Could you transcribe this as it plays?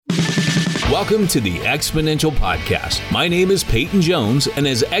Welcome to the Exponential Podcast. My name is Peyton Jones, and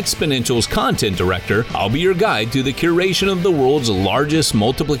as Exponential's content director, I'll be your guide to the curation of the world's largest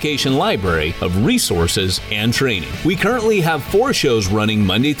multiplication library of resources and training. We currently have 4 shows running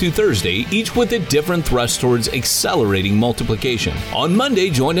Monday through Thursday, each with a different thrust towards accelerating multiplication. On Monday,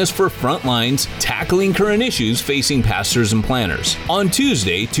 join us for Frontlines, tackling current issues facing pastors and planners. On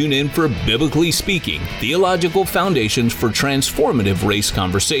Tuesday, tune in for Biblically Speaking, theological foundations for transformative race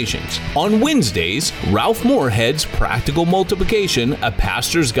conversations. On Wednesdays, Ralph Moorhead's Practical Multiplication, a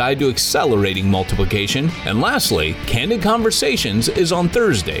pastor's guide to accelerating multiplication. And lastly, Candid Conversations is on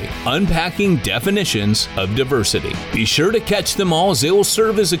Thursday, unpacking definitions of diversity. Be sure to catch them all as they will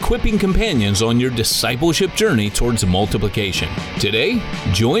serve as equipping companions on your discipleship journey towards multiplication. Today,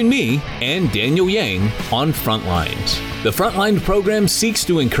 join me and Daniel Yang on Frontlines. The Frontline program seeks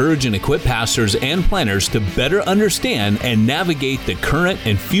to encourage and equip pastors and planners to better understand and navigate the current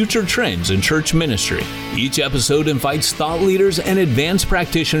and future trends in church ministry. Each episode invites thought leaders and advanced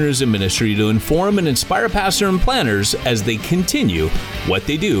practitioners in ministry to inform and inspire pastors and planners as they continue what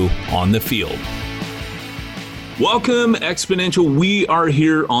they do on the field. Welcome, Exponential. We are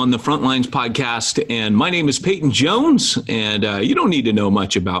here on the Frontlines podcast, and my name is Peyton Jones, and you don't need to know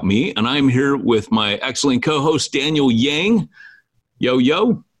much about me, and I'm here with my excellent co-host, Daniel Yang.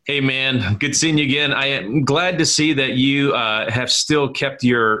 Yo. Hey, man. Good seeing you again. I am glad to see that you have still kept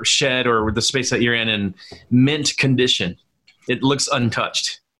your shed or the space that you're in mint condition. It looks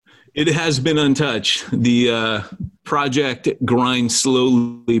untouched. It has been untouched. The project grinds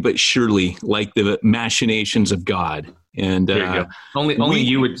slowly but surely, like the machinations of God. And there you go. Only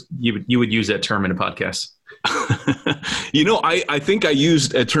you would use that term in a podcast. I think I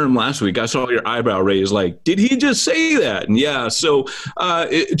used a term last week. I saw your eyebrow raise like, did he just say that? And yeah, so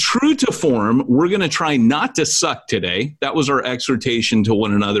true to form, we're going to try not to suck today. That was our exhortation to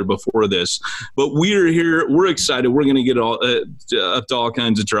one another before this. But we're here. We're excited. We're going to get up to all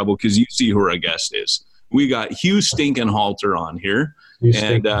kinds of trouble because you see who our guest is. We got Hugh Stinkin' Halter on here.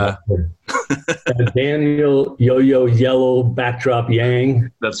 And Daniel Yo-Yo Yellow Backdrop Yang.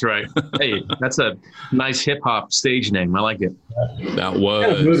 That's right. Hey, that's a nice hip hop stage name. I like it. That was. What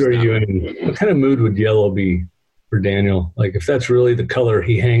kind of mood are you in? What kind of mood would yellow be for Daniel? Like if that's really the color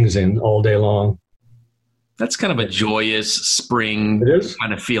he hangs in all day long. That's kind of a joyous spring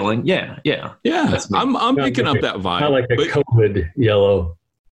kind of feeling. Yeah. I'm picking up that vibe. Not like a COVID yellow.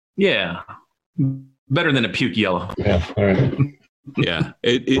 Yeah. Better than a puke yellow. Yeah. All right. Yeah,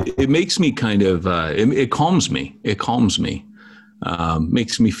 it makes me kind of it calms me.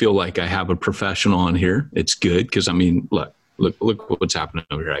 Makes me feel like I have a professional on here. It's good because I mean, look what's happening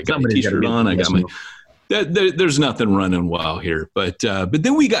over here. I got my t-shirt on. I got my. There's nothing running well here, but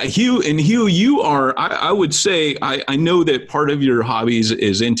then we got Hugh, and Hugh, you are. I would say I know that part of your hobbies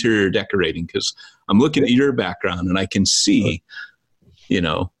is interior decorating because I'm looking at your background and I can see.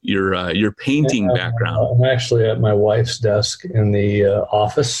 Your painting background. I'm actually at my wife's desk in the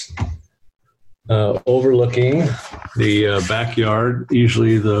office, overlooking the backyard.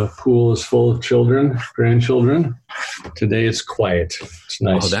 Usually the pool is full of grandchildren. Today it's quiet. It's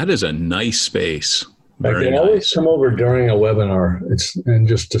nice. Oh, that is a nice space. They always come over during a webinar.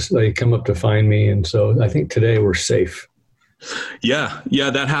 They come up to find me, and so I think today we're safe. Yeah,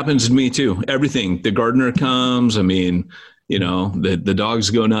 that happens to me too. Everything. The gardener comes. I mean. The dogs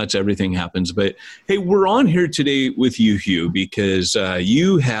go nuts, everything happens. But hey, we're on here today with you, Hugh, because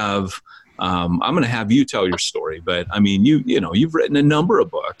you have, I'm going to have you tell your story, but I mean, you've written a number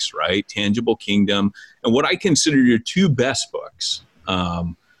of books, right? Tangible Kingdom, and what I consider your 2 best books,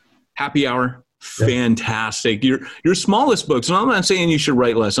 Happy Hour, fantastic. Your smallest books, and I'm not saying you should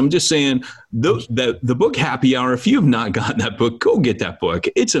write less. I'm just saying the book Happy Hour, if you have not gotten that book, go get that book.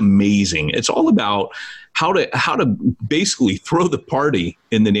 It's amazing. It's all about how to basically throw the party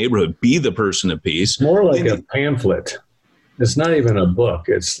in the neighborhood, be the person of peace. It's more like a pamphlet. It's not even a book.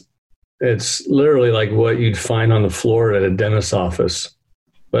 It's literally like what you'd find on the floor at a dentist's office.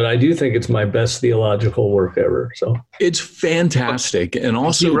 But I do think it's my best theological work ever. So it's fantastic, and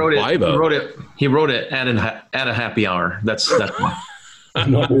also he wrote it at a happy hour. That's why.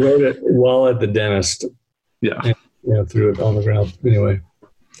 No, he wrote it while at the dentist. Yeah, and, threw it on the ground. Anyway.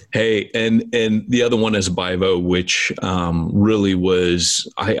 Hey, and the other one is Bivo, which really was,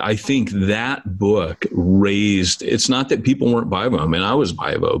 I think that book raised, it's not that people weren't Bivo. I mean, I was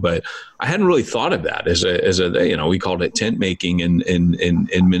Bivo, but I hadn't really thought of that as a we called it tent making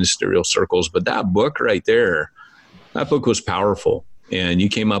in ministerial circles. But that book right there, that book was powerful. And you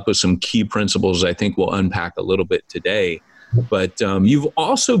came up with some key principles I think we'll unpack a little bit today. But you've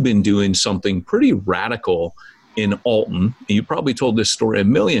also been doing something pretty radical in Alton. You probably told this story a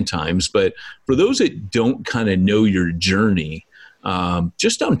million times, but for those that don't kind of know your journey,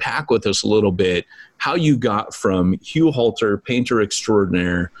 just unpack with us a little bit how you got from Hugh Halter, painter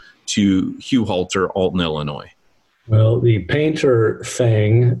extraordinaire, to Hugh Halter, Alton, Illinois. Well, the painter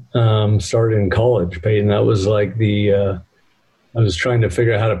thing started in college, Peyton. That was like I was trying to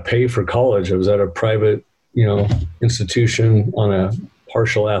figure out how to pay for college. I was at a private, institution on a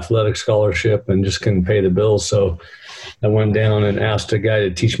partial athletic scholarship and just couldn't pay the bills. So I went down and asked a guy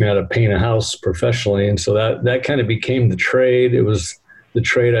to teach me how to paint a house professionally. And so that kind of became the trade. It was the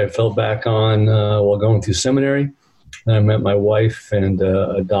trade I fell back on while going through seminary. And I met my wife and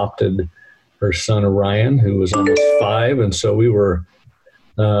adopted her son, Ryan, who was almost 5. And so we were,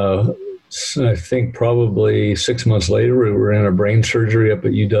 I think probably 6 months later, we were in a brain surgery up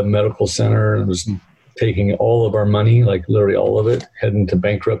at UW Medical Center, and it was taking all of our money, like literally all of it, heading to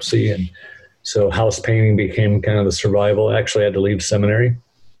bankruptcy. And so house painting became kind of the survival. Actually, I had to leave seminary,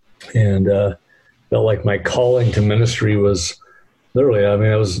 and felt like my calling to ministry was literally,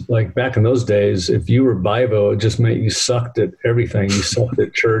 it was like back in those days, if you were Bivo, it just meant you sucked at everything. You sucked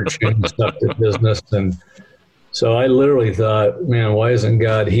at church and you sucked at business. And so I literally thought, man, why isn't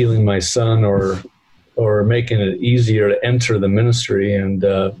God healing my son or making it easier to enter the ministry, and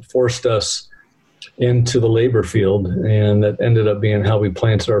forced us into the labor field. And that ended up being how we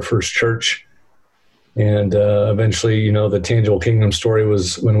planted our first church. And eventually, the Tangible Kingdom story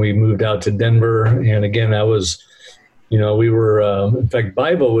was when we moved out to Denver. And again, that was, we were, in fact,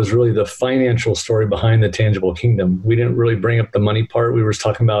 Bible was really the financial story behind the Tangible Kingdom. We didn't really bring up the money part. We were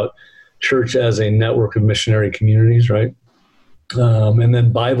talking about church as a network of missionary communities, right? And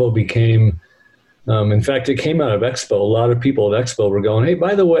then Bible became, in fact, it came out of Expo. A lot of people at Expo were going, hey,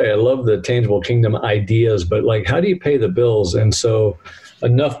 by the way, I love the Tangible Kingdom ideas, but like, how do you pay the bills? And so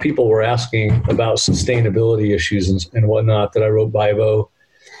enough people were asking about sustainability issues and whatnot that I wrote Bivo.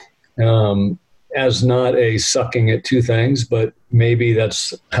 As not a sucking at two things, but maybe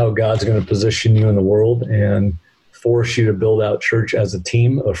that's how God's going to position you in the world and force you to build out church as a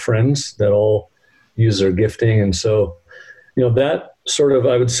team of friends that all use their gifting. And so, that sort of,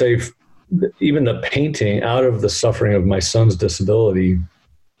 I would say, even the painting out of the suffering of my son's disability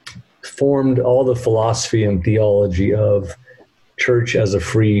formed all the philosophy and theology of church as a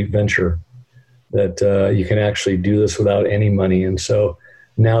free venture, that you can actually do this without any money. And so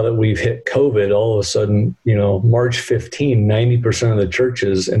now that we've hit COVID, all of a sudden, March 15, 90% of the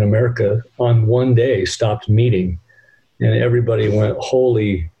churches in America on one day stopped meeting, and everybody went,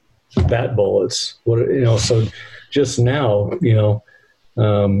 holy bat bullets. So just now,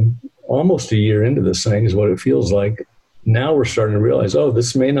 almost a year into this thing is what it feels like. Now we're starting to realize,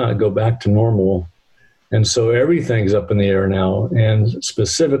 this may not go back to normal. And so everything's up in the air now. And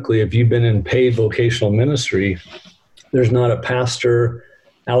specifically, if you've been in paid vocational ministry, there's not a pastor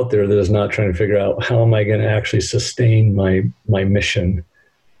out there that is not trying to figure out, how am I going to actually sustain my mission?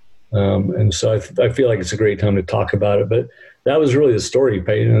 And so I feel like it's a great time to talk about it. But that was really the story,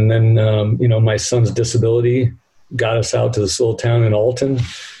 Peyton. And then, my son's disability got us out to this little town in Alton.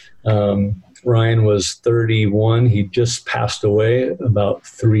 Ryan was 31. He just passed away about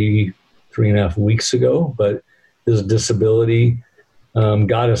three and a half weeks ago, but his disability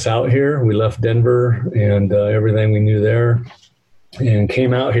got us out here. We left Denver and everything we knew there, and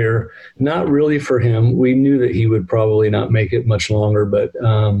came out here, not really for him. We knew that he would probably not make it much longer, but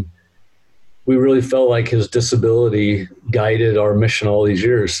we really felt like his disability guided our mission all these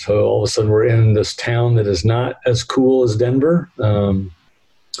years. So all of a sudden we're in this town that is not as cool as Denver.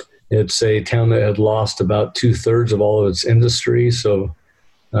 It's a town that had lost about 2/3 of all of its industry. So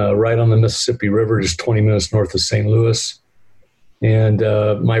right on the Mississippi River, just 20 minutes north of St. Louis. And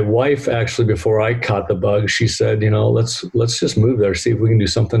my wife, actually, before I caught the bug, she said, let's just move there, see if we can do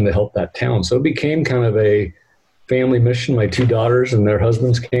something to help that town. So it became kind of a family mission. My 2 daughters and their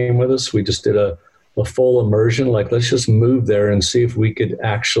husbands came with us. We just did a full immersion, like, let's just move there and see if we could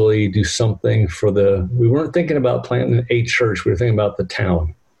actually do something we weren't thinking about planting a church. We were thinking about the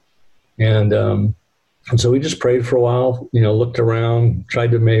town. And so we just prayed for a while, looked around,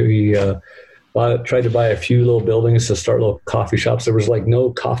 tried to buy a few little buildings to start little coffee shops. There was like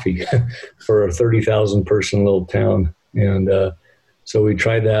no coffee for a 30,000 person little town. And so we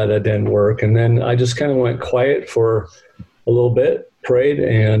tried that. That didn't work. And then I just kind of went quiet for a little bit, prayed,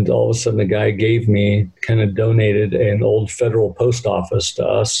 and all of a sudden the guy kind of donated an old federal post office to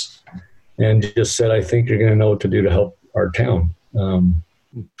us and just said, I think you're going to know what to do to help our town.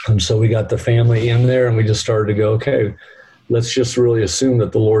 And so we got the family in there and we just started to go, okay, let's just really assume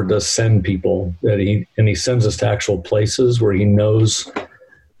that the Lord does send people, and he sends us to actual places where he knows,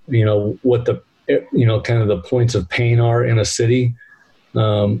 what the kind of the points of pain are in a city,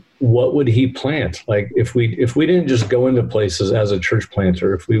 what would he plant? Like if we didn't just go into places as a church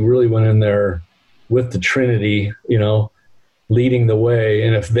planter, if we really went in there with the Trinity, leading the way,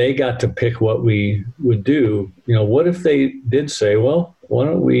 and if they got to pick what we would do, what if they did say, well, why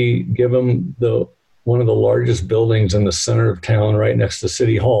don't we give them one of the largest buildings in the center of town right next to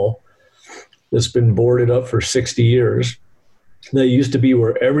City Hall that's been boarded up for 60 years. That used to be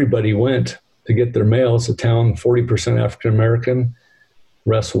where everybody went to get their mail. It's a town 40% African-American,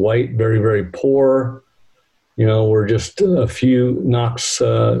 rest white, very, very poor. We're just a few knocks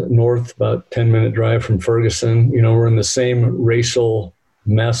north, about 10-minute drive from Ferguson. We're in the same racial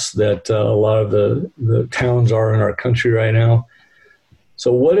mess that a lot of the towns are in our country right now.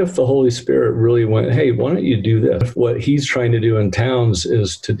 So what if the Holy Spirit really went, hey, why don't you do this? What he's trying to do in towns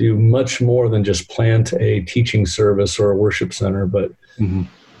is to do much more than just plant a teaching service or a worship center, but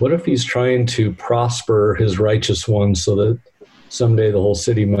what if he's trying to prosper his righteous ones so that someday the whole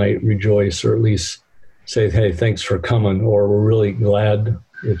city might rejoice, or at least say, hey, thanks for coming, or we're really glad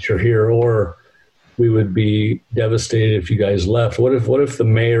that you're here, or we would be devastated if you guys left. What if the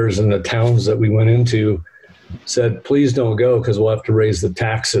mayors in the towns that we went into said, please don't go because we'll have to raise the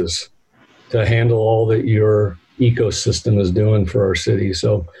taxes to handle all that your ecosystem is doing for our city.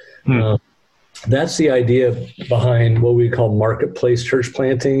 So that's the idea behind what we call marketplace church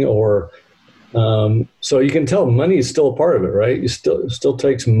planting, or so you can tell money is still a part of it, right? It still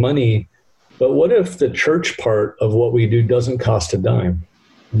takes money. But what if the church part of what we do doesn't cost a dime?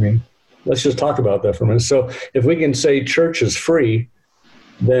 I mean, let's just talk about that for a minute. So if we can say church is free,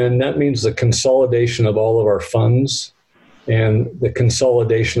 then that means the consolidation of all of our funds and the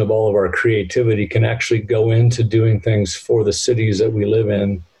consolidation of all of our creativity can actually go into doing things for the cities that we live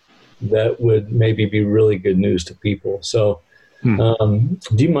in that would maybe be really good news to people. So do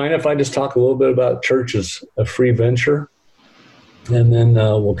you mind if I just talk a little bit about church as a free venture? And then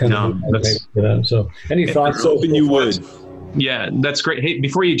we'll kind of move to that. So any thoughts? Hoping you would. Yeah, that's great. Hey,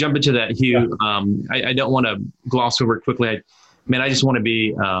 before you jump into that, Hugh, I don't want to gloss over it quickly. I just want to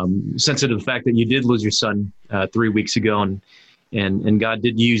be sensitive to the fact that you did lose your son 3 weeks ago, and God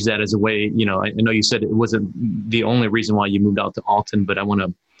did use that as a way. I know you said it wasn't the only reason why you moved out to Alton, but I want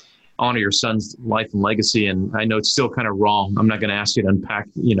to honor your son's life and legacy. And I know it's still kind of raw. I'm not going to ask you to unpack,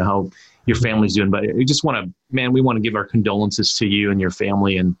 how your family's doing, but I just want to, we want to give our condolences to you and your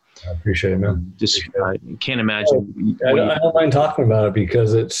family. And I appreciate it, man. I can't imagine. I don't mind talking about it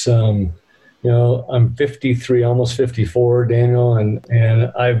because it's, I'm 53, almost 54, Daniel,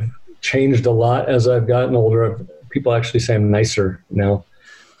 and I've changed a lot as I've gotten older. People actually say I'm nicer now.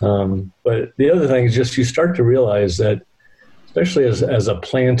 But the other thing is just you start to realize that, especially as a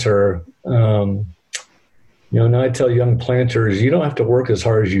planter, now I tell young planters, you don't have to work as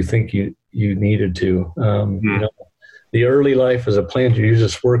hard as you think you needed to. The early life as a planter, you're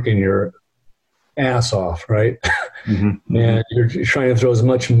just working your ass off, right? And you're trying to throw as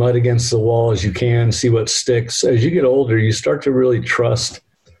much mud against the wall as you can, see what sticks. As you get older, you start to really trust,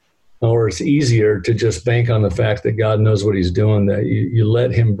 or it's easier to just bank on the fact that God knows what he's doing, that you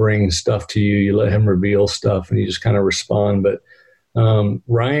let him bring stuff to you, you let him reveal stuff, and you just kind of respond. But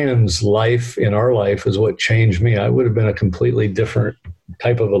Ryan's life in our life is what changed me. I would have been a completely different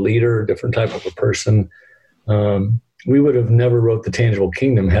type of a leader, different type of a person. We would have never wrote The Tangible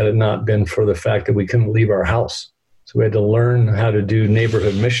Kingdom had it not been for the fact that we couldn't leave our house. So we had to learn how to do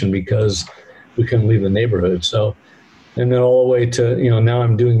neighborhood mission because we couldn't leave the neighborhood. So, and then all the way to, now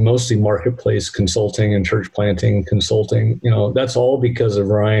I'm doing mostly marketplace consulting and church planting consulting. That's all because of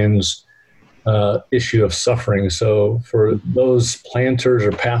Ryan's issue of suffering. So for those planters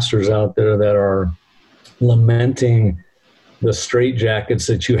or pastors out there that are lamenting the straitjackets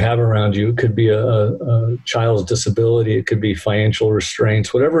that you have around you, it could be a child's disability, it could be financial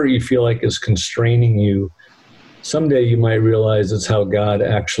restraints, whatever you feel like is constraining you, someday you might realize it's how God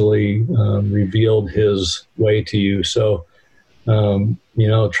actually revealed his way to you. So,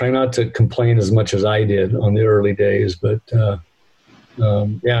 try not to complain as much as I did on the early days. But,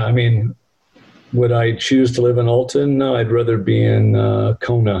 would I choose to live in Alton? No, I'd rather be in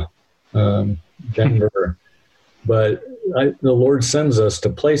Kona, Denver. But the Lord sends us to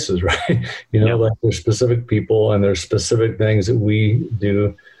places, right? Like there's specific people and there's specific things that we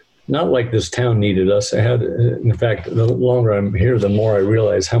do. Not like this town needed us. In fact, the longer I'm here, the more I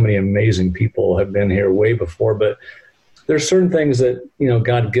realize how many amazing people have been here way before. But there's certain things that,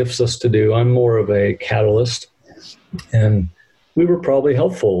 God gifts us to do. I'm more of a catalyst. And we were probably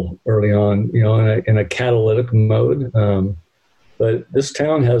helpful early on, in a catalytic mode. But this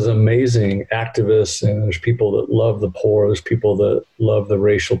town has amazing activists, and there's people that love the poor. There's people that love the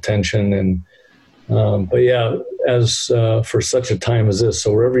racial tension. And But yeah, as for such a time as this,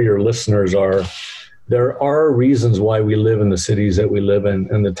 so wherever your listeners are, there are reasons why we live in the cities that we live in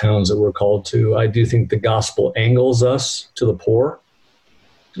and the towns that we're called to. I do think the gospel angles us to the poor.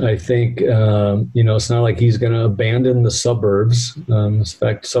 I think, it's not like he's going to abandon the suburbs. In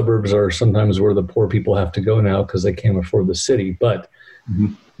fact, suburbs are sometimes where the poor people have to go now because they can't afford the city. But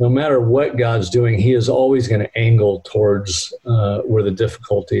no matter what God's doing, he is always going to angle towards where the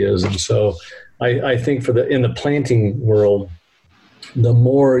difficulty is. And so I think in the planting world, the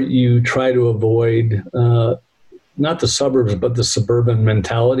more you try to avoid not the suburbs, but the suburban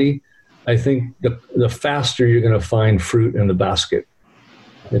mentality, I think the faster you're going to find fruit in the basket.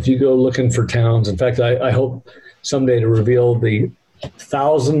 If you go looking for towns, in fact, I hope someday to reveal the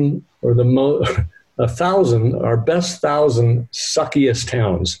 1,000 or our best 1,000 suckiest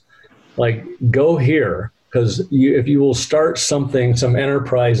towns. Like, go here, because if you will start some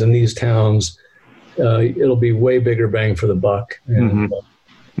enterprise in these towns, it'll be way bigger bang for the buck. And,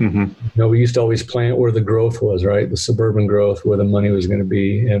 we used to always plant where the growth was, right? The suburban growth, where the money was going to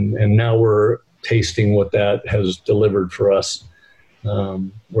be. And now we're tasting what that has delivered for us.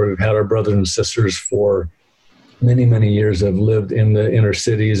 Where we've had our brothers and sisters for many, many years have lived in the inner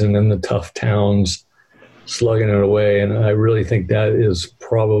cities and in the tough towns, slugging it away. And I really think that is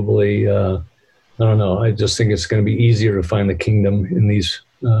probably, I don't know, I just think it's going to be easier to find the kingdom in these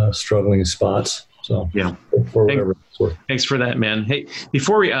struggling spots. So yeah, for whatever it's worth. Thanks for that, man. Hey,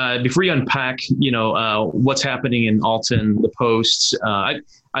 before we unpack, what's happening in Alton, the posts,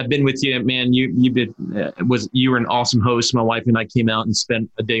 I've been with you, man. You were an awesome host. My wife and I came out and spent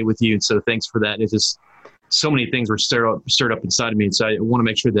a day with you, and so thanks for that. It's just so many things were stirred up inside of me, and so I want to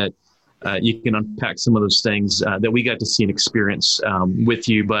make sure that you can unpack some of those things that we got to see and experience with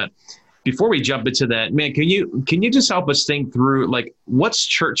you. But before we jump into that, man, can you just help us think through, like, what's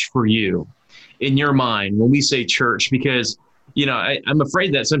church for you in your mind when we say church? Because I'm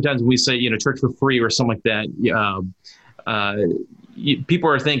afraid that sometimes when we say church for free or something like that, people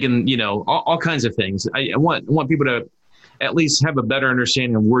are thinking all kinds of things. I want people to at least have a better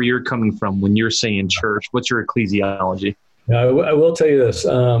understanding of where you're coming from when you're saying church. What's your ecclesiology? I will tell you this.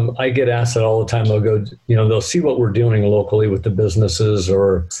 I get asked that all the time. They'll go, they'll see what we're doing locally with the businesses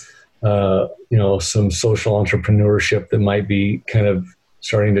or, some social entrepreneurship that might be kind of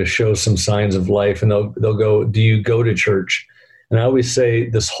starting to show some signs of life. And they'll go, do you go to church? And I always say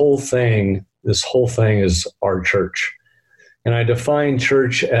this whole thing is our church. And I define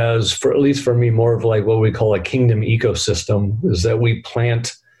church as, at least for me, more of like what we call a kingdom ecosystem, is that we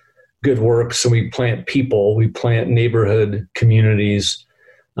plant good works and we plant people, we plant neighborhood communities.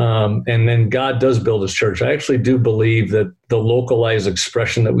 And then God does build his church. I actually do believe that the localized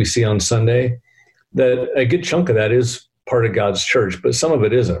expression that we see on Sunday, that a good chunk of that is part of God's church, but some of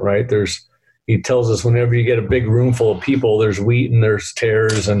it isn't, right? He tells us whenever you get a big room full of people, there's wheat and there's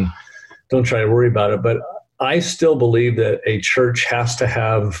tares, and don't try to worry about it. But I still believe that a church has to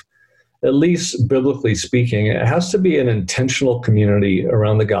have, at least biblically speaking, it has to be an intentional community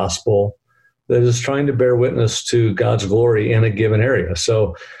around the gospel that is trying to bear witness to God's glory in a given area.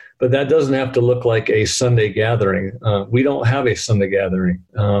 So, but that doesn't have to look like a Sunday gathering. We don't have a Sunday gathering.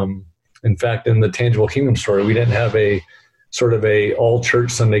 In fact, in the Tangible Kingdom story, we didn't have a sort of a all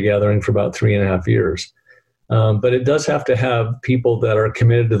church Sunday gathering for about 3.5 years. But it does have to have people that are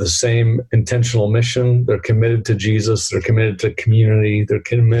committed to the same intentional mission. They're committed to Jesus. They're committed to community. They're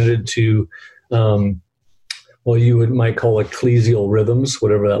committed to, you might call ecclesial rhythms,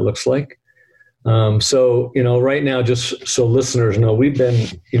 whatever that looks like. So, right now, just so listeners know, we've been,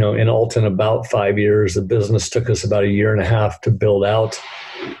 in Alton about 5 years. The business took us about 1.5 years to build out.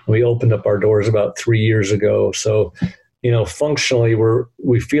 We opened up our doors about 3 years ago. So, functionally,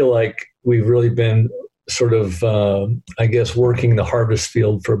 we feel like we've really been sort of, working the harvest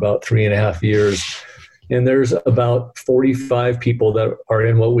field for about 3.5 years. And there's about 45 people that are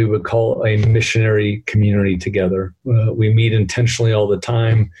in what we would call a missionary community together. We meet intentionally all the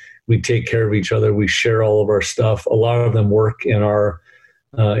time. We take care of each other. We share all of our stuff. A lot of them work in our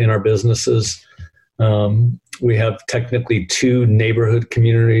businesses. We have technically 2 neighborhood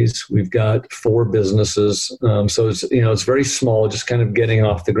communities. We've got 4 businesses. So it's very small, just kind of getting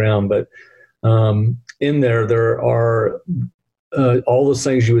off the ground. But in there are all those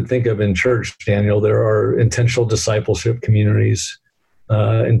things you would think of in church, Daniel. There are intentional discipleship communities,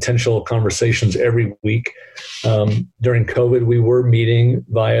 intentional conversations every week. During COVID, we were meeting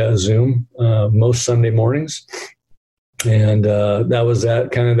via Zoom most Sunday mornings. And that was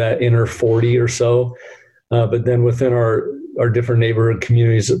that inner 40 or so. But then within our different neighborhood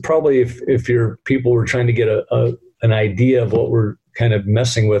communities, probably if your people were trying to get an idea of what we're kind of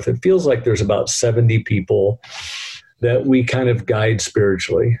messing with, it feels like there's about 70 people that we kind of guide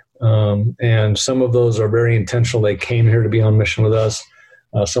spiritually. And some of those are very intentional. They came here to be on mission with us.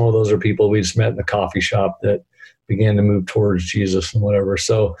 Some of those are people we just met in the coffee shop that began to move towards Jesus and whatever.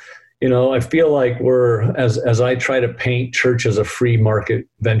 So, I feel like as I try to paint church as a free market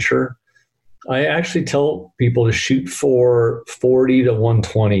venture, I actually tell people to shoot for 40 to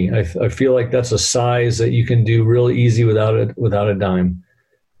 120. I feel like that's a size that you can do really easy without a dime.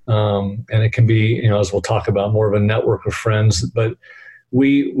 And it can be, as we'll talk about, more of a network of friends. But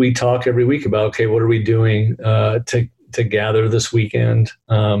we talk every week about, okay, what are we doing to gather this weekend?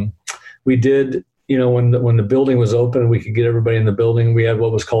 We did, when the building was open, we could get everybody in the building. We had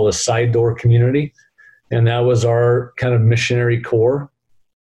what was called a side door community, and that was our kind of missionary core.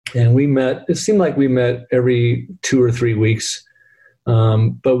 And it seemed like we met every 2 or 3 weeks.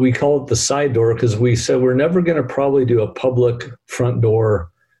 But we called it the side door because we said we're never going to probably do a public front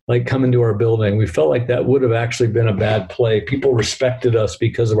door, like come into our building. We felt like that would have actually been a bad play. People respected us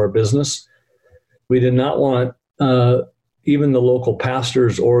because of our business. We did not want even the local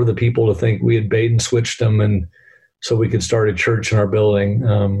pastors or the people to think we had bait and switched them and so we could start a church in our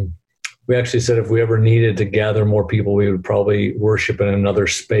building. We actually said if we ever needed to gather more people, we would probably worship in another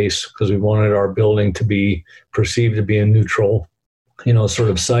space because we wanted our building to be perceived to be a neutral,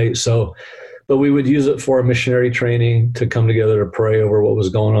 sort of site. So, but we would use it for a missionary training to come together to pray over what was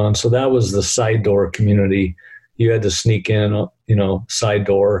going on. So that was the side door community. You had to sneak in, side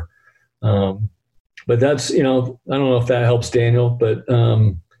door. But that's, I don't know if that helps Daniel, but,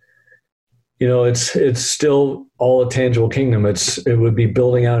 it's still all a tangible kingdom. It would be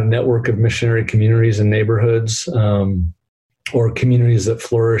building out a network of missionary communities and neighborhoods, or communities that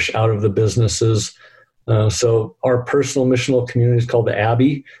flourish out of the businesses. So our personal missional community is called the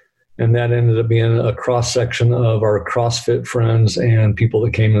Abbey, and that ended up being a cross-section of our CrossFit friends and people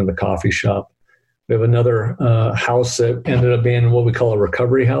that came into the coffee shop. We have another house that ended up being what we call a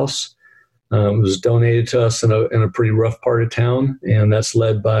recovery house. It was donated to us in a pretty rough part of town, and that's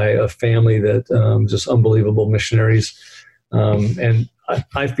led by a family that just unbelievable missionaries. And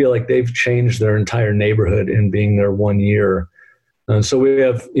I feel like they've changed their entire neighborhood in being there 1 year. And so we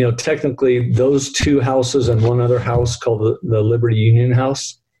have, technically those 2 houses and one other house called the Liberty Union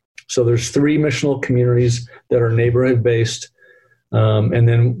House. So there's 3 missional communities that are neighborhood based. And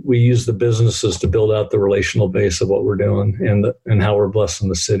then we use the businesses to build out the relational base of what we're doing and how we're blessing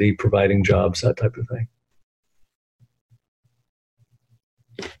the city, providing jobs, that type of thing.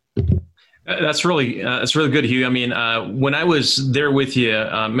 That's really good, Hugh. I mean, when I was there with you,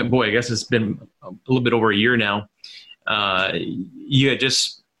 I guess it's been a little bit over a year now. You had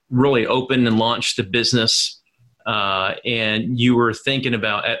just really opened and launched the business, and you were thinking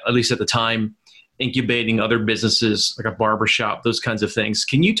about, at least at the time, incubating other businesses like a barbershop, those kinds of things.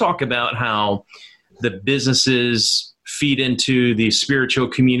 Can you talk about how the businesses feed into the spiritual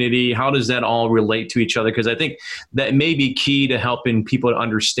community? How does that all relate to each other? Because I think that may be key to helping people to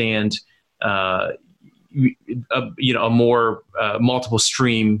understand, a more multiple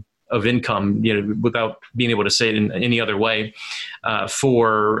stream of income, without being able to say it in any other way,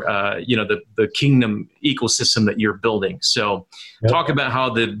 for the kingdom ecosystem that you're building. So, Talk about how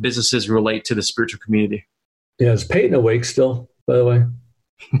the businesses relate to the spiritual community. Yeah, is Peyton awake still? By the way,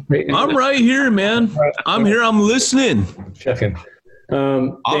 I'm right here, man. I'm here. I'm listening. Checking.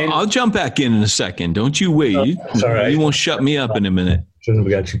 I'll jump back in a second. Don't you wait. You won't shut me up in a minute. Shouldn't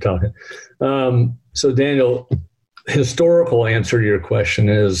have got you talking. So, Daniel, historical answer to your question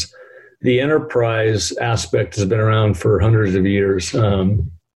is the enterprise aspect has been around for hundreds of years,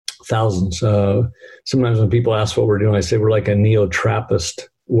 thousands. Sometimes when people ask what we're doing, I say we're like a neo-Trappist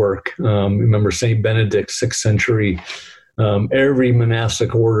work. Remember St. Benedict, 6th century, every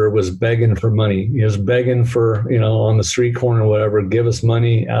monastic order was begging for money. He was begging for, on the street corner or whatever, give us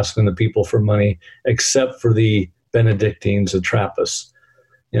money, asking the people for money, except for the Benedictines, the Trappists.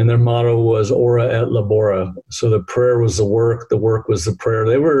 And their motto was ora et labora. So the prayer was the work was the prayer.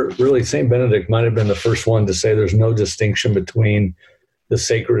 They were really, St. Benedict might have been the first one to say there's no distinction between the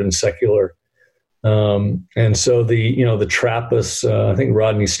sacred and secular. And so the Trappists, I think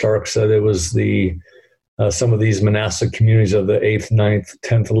Rodney Stark said it was some of these monastic communities of the 8th, 9th,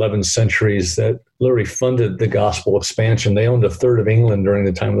 10th, 11th centuries that literally funded the gospel expansion. They owned a third of England during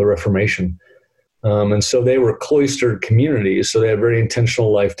the time of the Reformation. And so they were cloistered communities, so they had very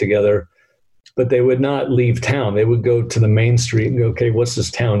intentional life together. but they would not leave town. They would go to the main street and go, okay, what's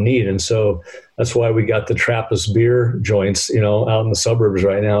this town need? And so that's why we got the Trappist beer joints, out in the suburbs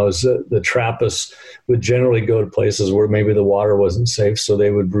right now. Is the Trappists would generally go to places where maybe the water wasn't safe, so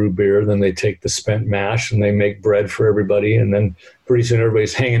they would brew beer. Then they take the spent mash and they make bread for everybody, and then pretty soon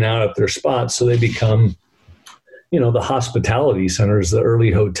everybody's hanging out at their spots. So they become, the hospitality centers, the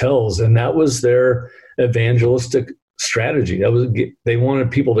early hotels, and that was their evangelistic strategy. They wanted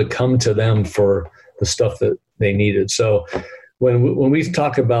people to come to them for the stuff that they needed. So when we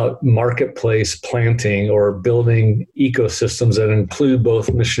talk about marketplace planting or building ecosystems that include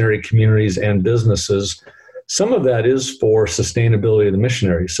both missionary communities and businesses, some of that is for sustainability of the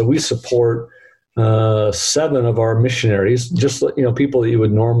missionaries. So we support 7 of our missionaries, just people that you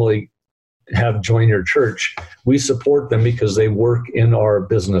would normally have join your church. We support them because they work in our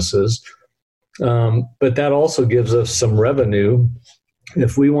businesses. But that also gives us some revenue.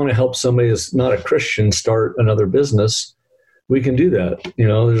 If we want to help somebody that's not a Christian start another business, we can do that.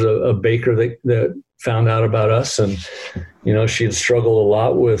 There's a baker that found out about us, and, she had struggled a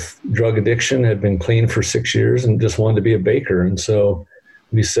lot with drug addiction, had been clean for 6 years and just wanted to be a baker. And so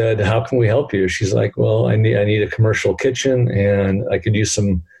we said, how can we help you? She's like, well, I need a commercial kitchen and I could use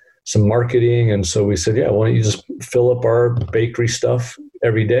some marketing. And so we said, yeah, why don't you just fill up our bakery stuff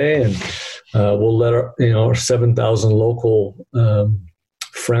every day, and we'll let our 7,000 local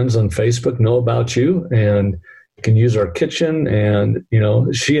friends on Facebook know about you, and you can use our kitchen. And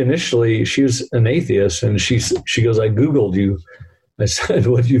she was an atheist, and she goes, I Googled you. I said,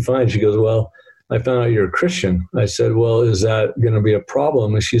 what did you find? She goes, well, I found out you're a Christian. I said, well, is that going to be a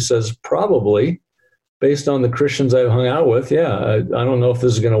problem? And she says, probably. Based on the Christians I've hung out with, yeah, I don't know if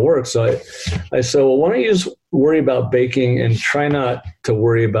this is going to work. So I said, well, why don't you just worry about baking and try not to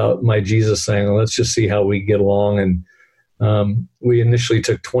worry about my Jesus thing. Let's just see how we get along. And we initially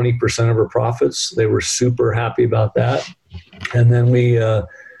took 20% of her profits. They were super happy about that. And then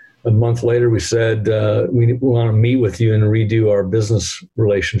a month later, we said, we want to meet with you and redo our business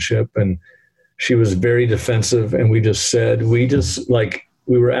relationship. And she was very defensive. And we just said,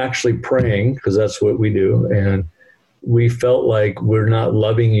 we were actually praying, because that's what we do. And we felt like we're not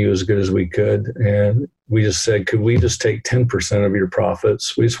loving you as good as we could. And we just said, could we just take 10% of your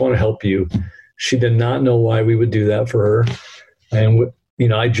profits? We just want to help you. She did not know why we would do that for her. And,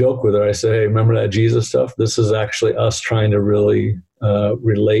 I joke with her. I said, hey, remember that Jesus stuff? This is actually us trying to really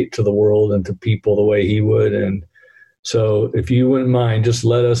relate to the world and to people the way he would. And so if you wouldn't mind, just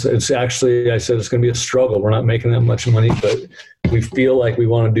let us, I said, it's going to be a struggle. We're not making that much money, but we feel like we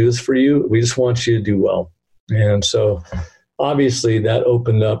want to do this for you. We just want you to do well. And so obviously that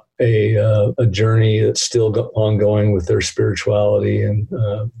opened up a journey that's still ongoing with their spirituality, and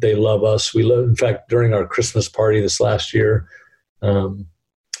they love us. In fact, during our Christmas party this last year,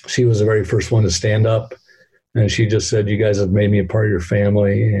 she was the very first one to stand up. And she just said, you guys have made me a part of your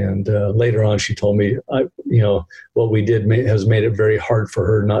family. And later on, she told me, what we did has made it very hard for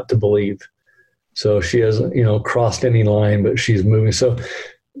her not to believe. So she hasn't, crossed any line, but she's moving. So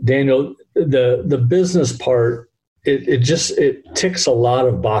Daniel, the business part, it ticks a lot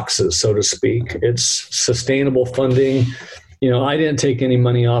of boxes, so to speak. It's sustainable funding. I didn't take any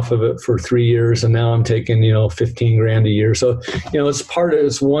money off of it for 3 years, and now I'm taking, $15,000 a year. So,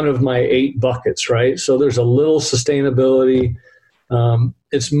 it's one of my 8 buckets, right? So there's a little sustainability.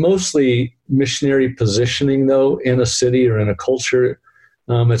 It's mostly missionary positioning, though, in a city or in a culture.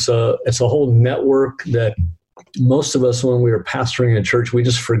 It's a whole network that most of us, when we are pastoring a church, we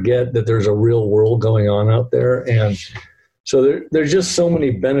just forget that there's a real world going on out there. And so there's just so many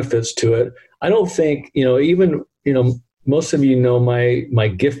benefits to it. I don't think, most of you know my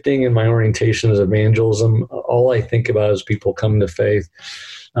gifting and my orientation is evangelism. All I think about is people coming to faith.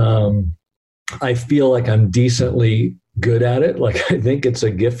 I feel like I'm decently good at it. Like, I think it's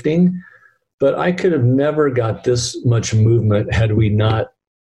a gifting, but I could have never got this much movement had we not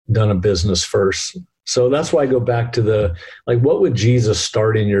done a business first. So that's why I go back to what would Jesus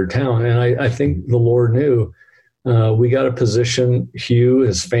start in your town? And I think the Lord knew. We got to position Hugh,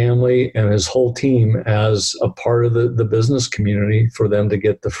 his family, and his whole team as a part of the business community for them to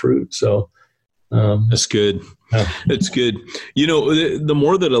get the fruit. So that's good. That's good. The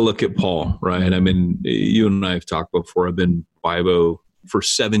more that I look at Paul, right? I mean, you and I have talked before. I've been Bibo for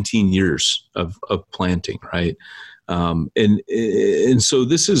 17 years of planting, right? And so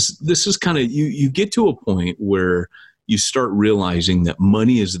this is kind of, you get to a point where you start realizing that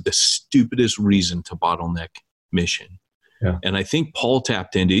money is the stupidest reason to bottleneck mission. Yeah. And I think Paul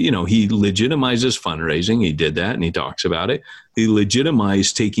tapped into, he legitimizes fundraising. He did that and he talks about it. He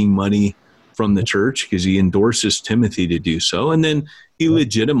legitimized taking money from the church because he endorses Timothy to do so. And then he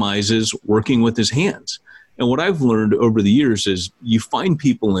legitimizes working with his hands. And what I've learned over the years is you find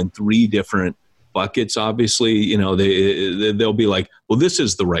people in three different buckets. Obviously, you know, they'll be like, well, this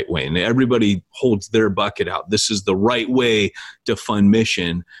is the right way. And everybody holds their bucket out. This is the right way to fund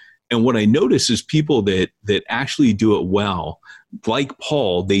mission. And what I notice is people that actually do it well, like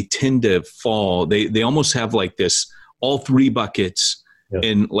Paul, they tend to fall. They almost have like this, all three buckets. Yep.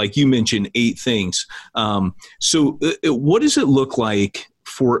 And like you mentioned, 8 things. So what does it look like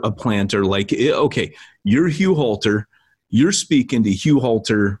for a planter? Like, okay, you're Hugh Halter. You're speaking to Hugh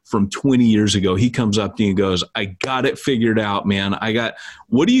Halter from 20 years ago. He comes up to you and goes, I got it figured out, man.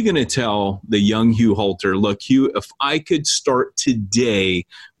 What are you going to tell the young Hugh Halter? Look, Hugh, if I could start today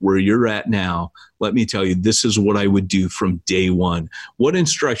where you're at now, let me tell you, this is what I would do from day one. What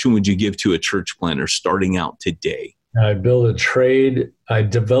instruction would you give to a church planter starting out today? I build a trade. I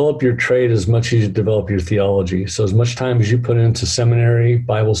develop your trade as much as you develop your theology. So as much time as you put into seminary,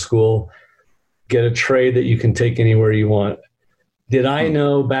 Bible school, get a trade that you can take anywhere you want. Did I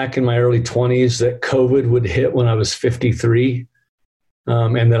know back in my early 20s that COVID would hit when I was 53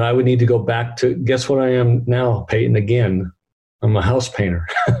 and that I would need to go back to, guess what I am now, Peyton, again, I'm a house painter.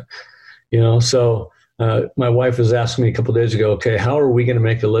 So my wife was asking me a couple of days ago, okay, how are we going to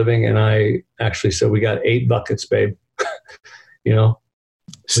make a living? And I actually said, we got 8 buckets, babe.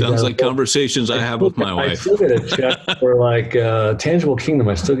 Sounds like conversations I have with my wife. I still get a check for like Tangible Kingdom.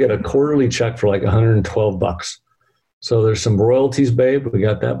 I still get a quarterly check for like $112. So there's some royalties, babe. We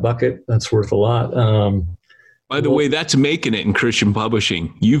got that bucket. That's worth a lot. By the way, that's making it in Christian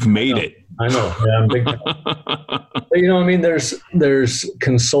publishing. You've made it. I know. Yeah, I'm big. But, there's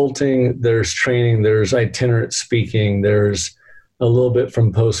consulting, there's training, there's itinerant speaking, there's a little bit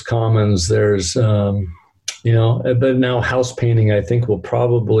from Post Commons, there's but now house painting, I think will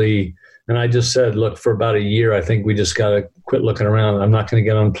probably, and I just said, look, for about a year, I think we just got to quit looking around. I'm not going to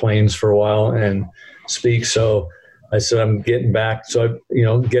get on planes for a while and speak. So I said, I'm getting back. So,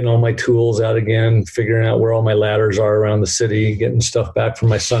 getting all my tools out again, figuring out where all my ladders are around the city, getting stuff back from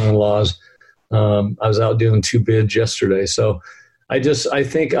my son-in-laws. I was out doing 2 bids yesterday. So I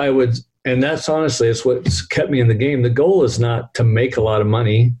think I would, and that's honestly, it's what's kept me in the game. The goal is not to make a lot of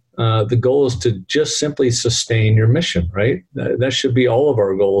money. The goal is to just simply sustain your mission, right? That should be all of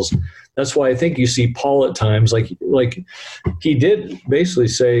our goals. That's why I think you see Paul at times, like he did basically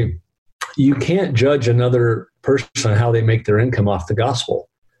say, you can't judge another person on how they make their income off the gospel.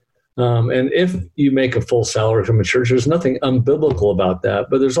 And if you make a full salary from a church, there's nothing unbiblical about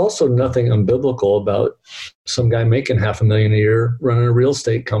that. But there's also nothing unbiblical about some guy making $500,000 a year, running a real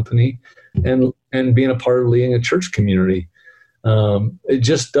estate company, and being a part of leading a church community. It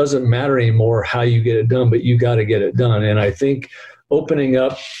just doesn't matter anymore how you get it done, but you got to get it done. And I think opening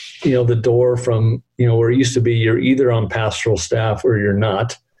up, the door from, where it used to be, you're either on pastoral staff or you're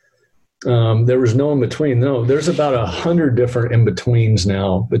not. There was no in between. No, there's about 100 different in betweens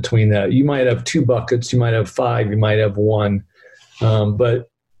now between that. You might have 2 buckets, you might have 5, you might have 1. But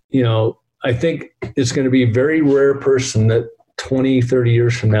I think it's going to be a very rare person that 20, 30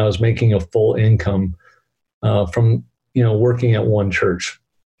 years from now is making a full income from working at one church.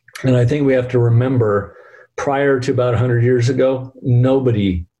 And I think we have to remember, prior to about 100 years ago,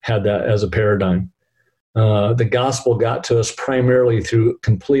 nobody had that as a paradigm. The gospel got to us primarily through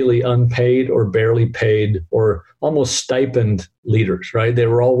completely unpaid or barely paid or almost stipend leaders, right? They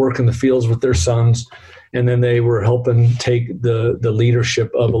were all working the fields with their sons, and then they were helping take the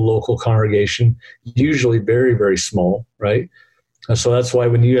leadership of a local congregation, usually very, very small, right? So that's why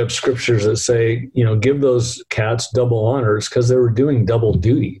when you have scriptures that say, give those cats double honors, because they were doing double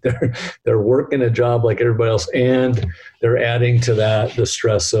duty. They're working a job like everybody else, and they're adding to that the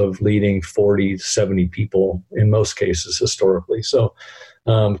stress of leading 40, 70 people in most cases historically. So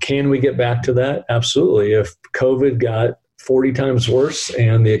can we get back to that? Absolutely. If COVID got 40 times worse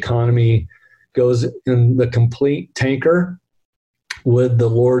and the economy goes in the complete tanker, would the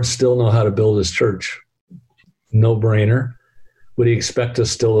Lord still know how to build his church? No brainer. Would he expect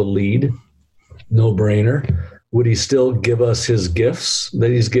us still to lead? No brainer. Would he still give us his gifts that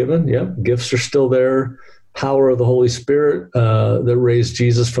he's given? Yep, gifts are still there. Power of the Holy Spirit that raised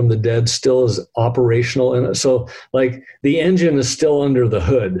Jesus from the dead still is operational. And so the engine is still under the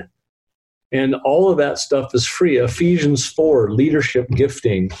hood. And all of that stuff is free. Ephesians 4, leadership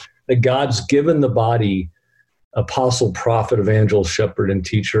gifting, that God's given the body, apostle, prophet, evangelist, shepherd, and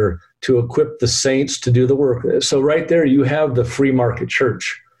teacher, to equip the saints to do the work. So right there, you have the free market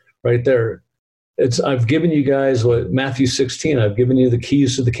church right there. I've given you guys Matthew 16, I've given you the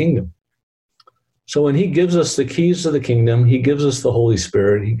keys to the kingdom. So when he gives us the keys to the kingdom, he gives us the Holy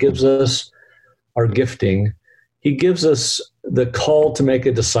Spirit. He gives us our gifting. He gives us the call to make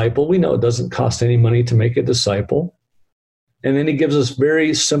a disciple. We know it doesn't cost any money to make a disciple. And then he gives us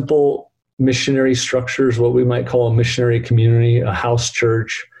very simple missionary structures, what we might call a missionary community, a house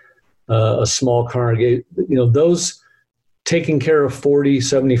church, a small congregation. Those taking care of 40,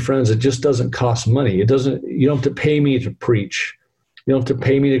 70 friends, it just doesn't cost money. You don't have to pay me to preach. You don't have to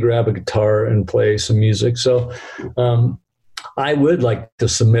pay me to grab a guitar and play some music. So I would like to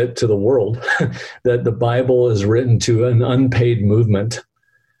submit to the world that the Bible is written to an unpaid movement.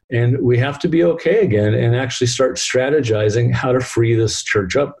 And we have to be okay again and actually start strategizing how to free this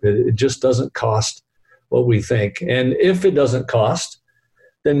church up. It just doesn't cost what we think. And if it doesn't cost,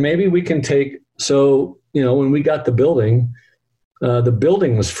 then maybe we can when we got the building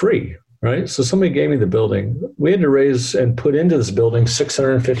was free, right? So somebody gave me the building. We had to raise and put into this building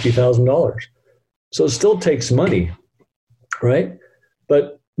 $650,000. So it still takes money, right?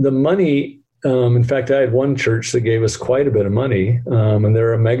 But the money, in fact, I had one church that gave us quite a bit of money, and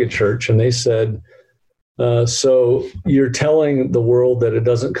they're a mega church, and they said, so you're telling the world that it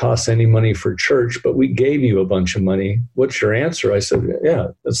doesn't cost any money for church, but we gave you a bunch of money. What's your answer? I said, yeah,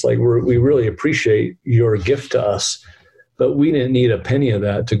 it's like we really appreciate your gift to us, but we didn't need a penny of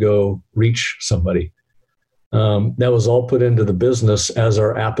that to go reach somebody. That was all put into the business as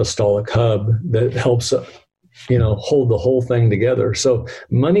our apostolic hub that helps hold the whole thing together. So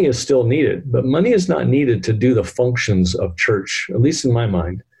money is still needed, but money is not needed to do the functions of church, at least in my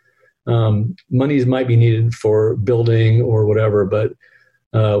mind. Money might be needed for building or whatever, but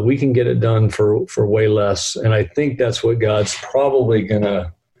we can get it done for way less. And I think that's what God's probably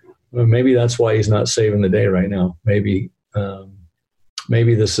maybe that's why he's not saving the day right now. Maybe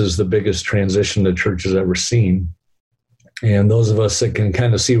this is the biggest transition the church has ever seen. And those of us that can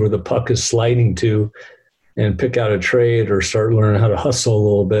kind of see where the puck is sliding to and pick out a trade or start learning how to hustle a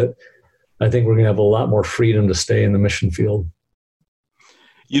little bit, I think we're going to have a lot more freedom to stay in the mission field.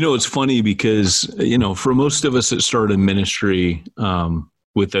 It's funny because, for most of us that started ministry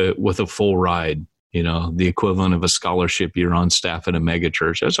with a full ride, the equivalent of a scholarship year on staff at a mega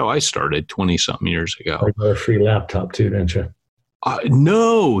church. That's how I started 20-something years ago. I got a free laptop too, didn't you?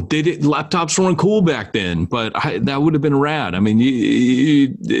 No, they didn't. Laptops weren't cool back then, but that would have been rad. I mean,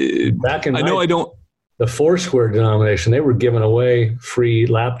 the Foursquare denomination, they were giving away free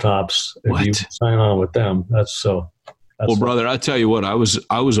laptops if you sign on with them. Well, brother, I tell you what, I was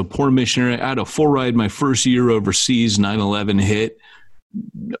a poor missionary. I had a full ride my first year overseas. 9/11 hit.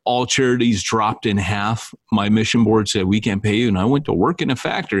 All charities dropped in half. My mission board said, we can't pay you. And I went to work in a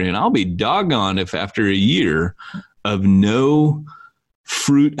factory, and I'll be doggone if after a year of no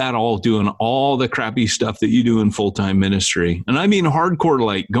fruit at all, doing all the crappy stuff that you do in full-time ministry. And I mean hardcore,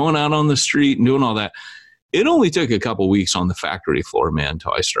 like going out on the street and doing all that. It only took a couple of weeks on the factory floor, man,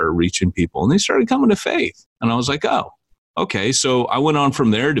 until I started reaching people, and they started coming to faith. And I was like, oh, okay. So I went on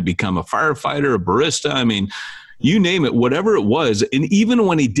from there to become a firefighter, a barista. I mean, you name it, whatever it was. And even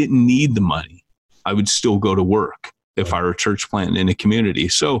when he didn't need the money, I would still go to work if I were church planting in a community.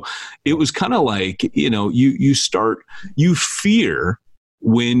 So it was kind of like, you fear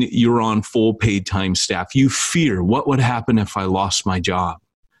when you're on full paid time staff. You fear what would happen if I lost my job.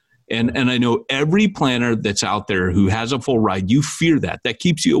 And I know every planner that's out there who has a full ride, you fear that. That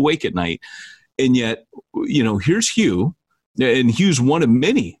keeps you awake at night. And yet, here's Hugh. And Hugh's one of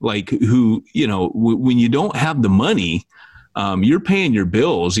many, who, when you don't have the money, you're paying your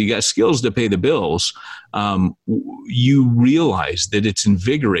bills, you got skills to pay the bills, you realize that it's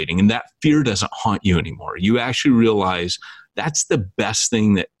invigorating and that fear doesn't haunt you anymore. You actually realize that's the best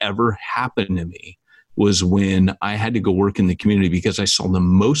thing that ever happened to me, was when I had to go work in the community, because I saw the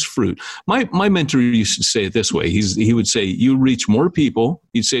most fruit. My mentor used to say it this way. He would say, you reach more people,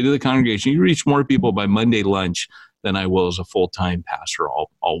 he'd say to the congregation, you reach more people by Monday lunch than I will as a full-time pastor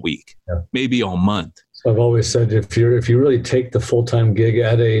all week, maybe all month. So I've always said, if you really take the full-time gig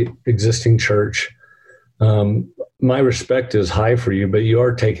at a existing church, my respect is high for you, but you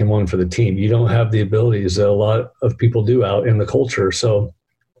are taking one for the team. You don't have the abilities that a lot of people do out in the culture. So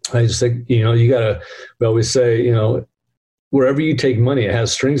I just think, we always say, wherever you take money, it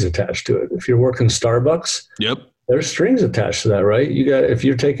has strings attached to it. If you're working Starbucks, there's strings attached to that, right? If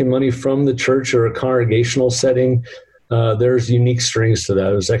you're taking money from the church or a congregational setting, there's unique strings to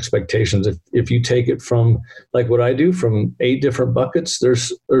that. There's expectations. If you take it from, like what I do, from 8 different buckets,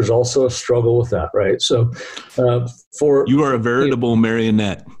 there's also a struggle with that, right? So you are a veritable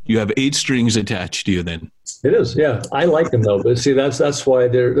marionette. You have 8 strings attached to you then. It is, yeah. I like them though, but see, that's why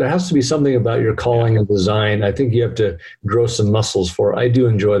there has to be something about your calling and design. I think you have to grow some muscles for it. I do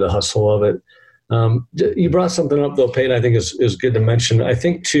enjoy the hustle of it. You brought something up though, Peyton, I think is good to mention. I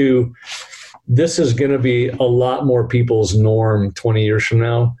think too, this is going to be a lot more people's norm 20 years from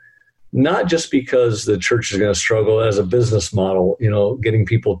now. Not just because the church is going to struggle as a business model, getting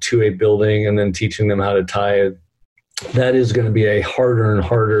people to a building and then teaching them how to tithe. That is going to be a harder and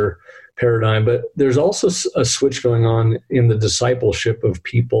harder paradigm. But there's also a switch going on in the discipleship of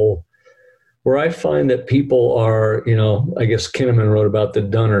people, where I find that people are, I guess Kinnaman wrote about the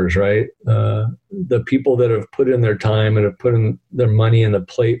donors, right? The people that have put in their time and have put in their money in the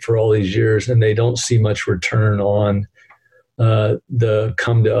plate for all these years, and they don't see much return on the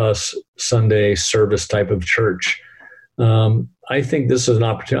come to us Sunday service type of church. I think this is an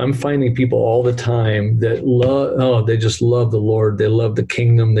opportunity. I'm finding people all the time that they just love the Lord. They love the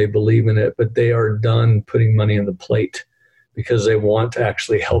kingdom. They believe in it, but they are done putting money in the plate because they want to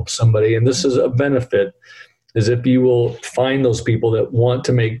actually help somebody. And this is a benefit, is if you will find those people that want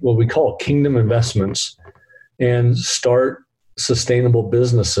to make what we call kingdom investments and start sustainable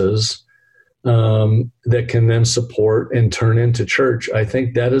businesses that can then support and turn into church. I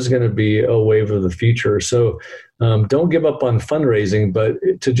think that is going to be a wave of the future. So don't give up on fundraising, but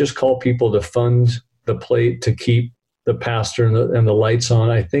to just call people to fund the plate to keep the pastor and the lights on,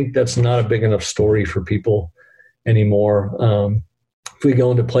 I think that's not a big enough story for people anymore. If we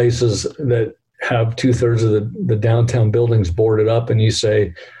go into places that have 2/3 of the downtown buildings boarded up and you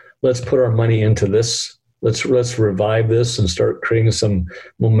say, let's put our money into this, let's revive this and start creating some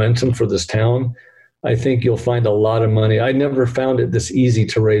momentum for this town, I think you'll find a lot of money. I never found it this easy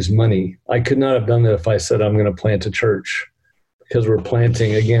to raise money. I could not have done that if I said I'm going to plant a church, because we're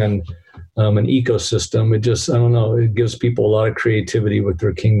planting, again, an ecosystem. It just, I don't know, it gives people a lot of creativity with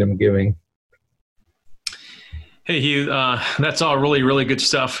their kingdom giving. Hey, Hugh, that's all really, really good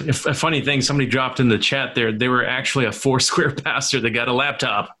stuff. A funny thing, somebody dropped in the chat there, they were actually a Foursquare pastor that got a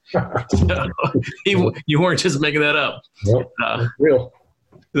laptop. So you weren't just making that up. Nope, real.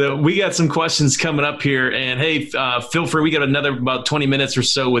 We got some questions coming up here. And hey, feel free. We got another about 20 minutes or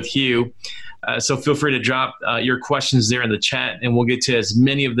so with Hugh. So feel free to drop your questions there in the chat, and we'll get to as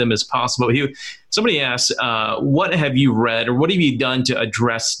many of them as possible. Hugh, somebody asked, what have you read or what have you done to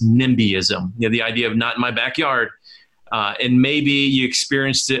address NIMBYism? The idea of not in my backyard. And maybe you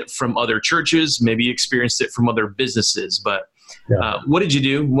experienced it from other churches, maybe you experienced it from other businesses, but what did you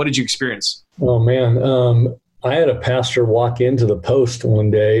do? What did you experience? Oh, man. I had a pastor walk into the Post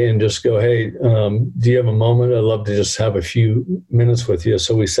one day and just go, hey, do you have a moment? I'd love to just have a few minutes with you.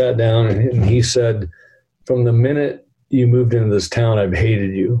 So we sat down and he said, from the minute you moved into this town, I've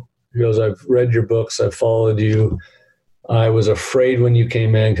hated you. He goes, I've read your books. I've followed you. I was afraid when you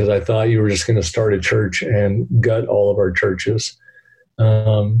came in because I thought you were just going to start a church and gut all of our churches.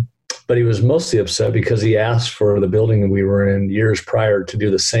 But he was mostly upset because he asked for the building that we were in years prior to do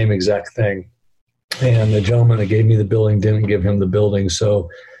the same exact thing. And the gentleman that gave me the building didn't give him the building. So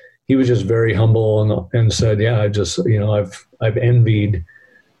he was just very humble and said, yeah, I've envied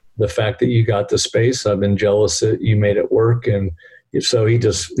the fact that you got the space. I've been jealous that you made it work. And so he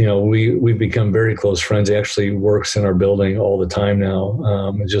just, we've become very close friends. He actually works in our building all the time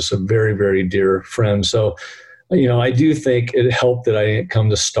now. Just a very, very dear friend. So, I do think it helped that I didn't come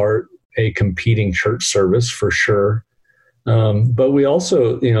to start a competing church service for sure. But we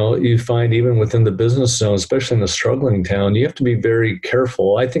also, you find even within the business zone, especially in a struggling town, you have to be very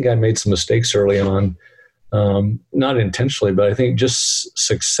careful. I think I made some mistakes early on, not intentionally, but I think just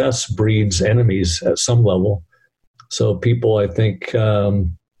success breeds enemies at some level. So people, I think,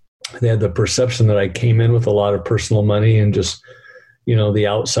 they had the perception that I came in with a lot of personal money and just, the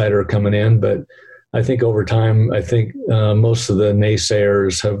outsider coming in. But I think over time, most of the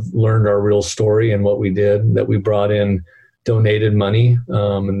naysayers have learned our real story and what we did, that we brought in donated money,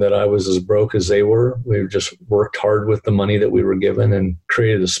 and that I was as broke as they were. We just worked hard with the money that we were given and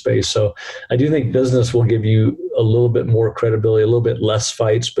created a space. So I do think business will give you a little bit more credibility, a little bit less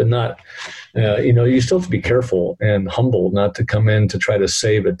fights, but not, you still have to be careful and humble not to come in to try to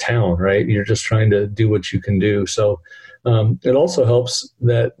save a town, right? You're just trying to do what you can do. So it also helps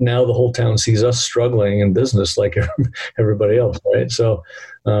that now the whole town sees us struggling in business like everybody else, right? So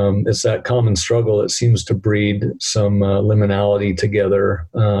it's that common struggle that seems to breed some liminality together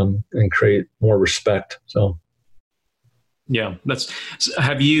and create more respect. So, yeah,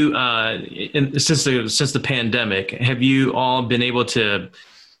 have you since the pandemic, have you all been able to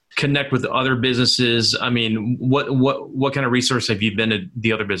connect with other businesses? I mean, what kind of resource have you been to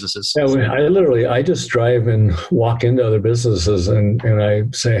the other businesses? Yeah, I just drive and walk into other businesses and I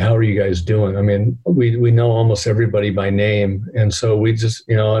say, how are you guys doing? I mean, we know almost everybody by name. And so we just,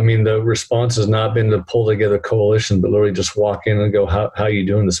 the response has not been to pull together a coalition, but literally just walk in and go, how are you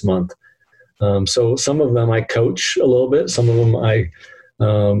doing this month? So some of them I coach a little bit. Some of them I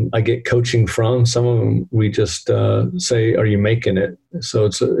I get coaching from. Some of them we just say, "Are you making it?" So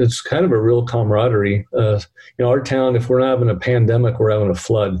it's kind of a real camaraderie. Our town, if we're not having a pandemic, we're having a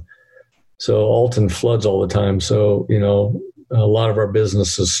flood. So Alton floods all the time. So a lot of our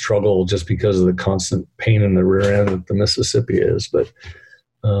businesses struggle just because of the constant pain in the rear end that the Mississippi is. But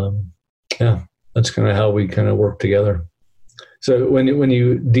that's kind of how we kind of work together. So when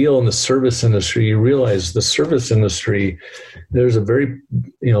you deal in the service industry, you realize the service industry, there's a very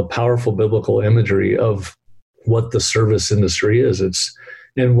powerful biblical imagery of what the service industry is.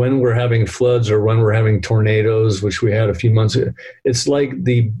 And when we're having floods or when we're having tornadoes, which we had a few months ago, it's like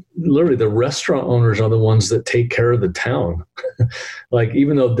literally the restaurant owners are the ones that take care of the town. Like,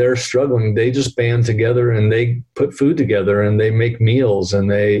 even though they're struggling, they just band together and they put food together and they make meals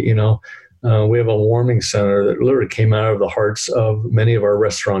and they, we have a warming center that literally came out of the hearts of many of our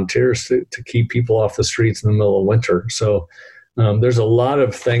restaurateurs to keep people off the streets in the middle of winter. So there's a lot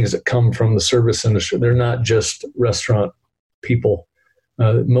of things that come from the service industry. They're not just restaurant people.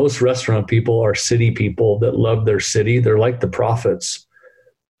 Most restaurant people are city people that love their city. They're like the prophets,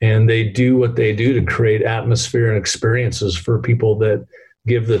 and they do what they do to create atmosphere and experiences for people that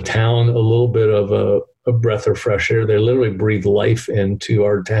give the town a little bit of a breath of fresh air. They literally breathe life into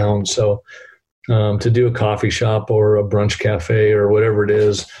our town. So to do a coffee shop or a brunch cafe or whatever it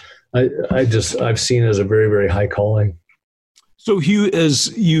is, I've seen it as a very, very high calling. So Hugh,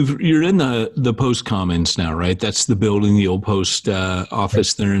 as you're in the Post Commons now, right? That's the building, the old Post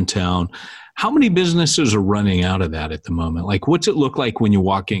office there in town. How many businesses are running out of that at the moment? Like, what's it look like when you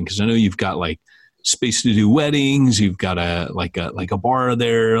walk in? Because I know you've got like space to do weddings. You've got a bar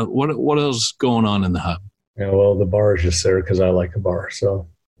there. What else is going on in the hub? Yeah, well, the bar is just there because I like a bar. So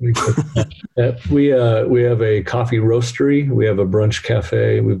we have a coffee roastery. We have a brunch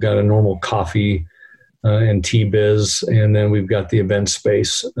cafe. We've got a normal coffee and tea biz, and then we've got the event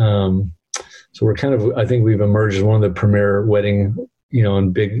space. So we're I think we've emerged as one of the premier wedding,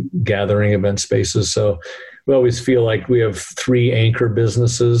 and big gathering event spaces. So we always feel like we have 3 anchor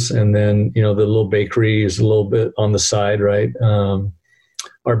businesses, and then, the little bakery is a little bit on the side, right?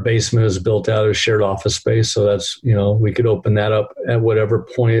 Our basement is built out as shared office space. So that's, we could open that up at whatever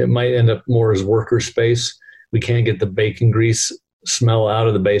point. It might end up more as worker space. We can't get the bacon grease smell out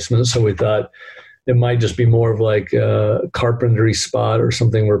of the basement. So we thought it might just be more of like a carpentry spot or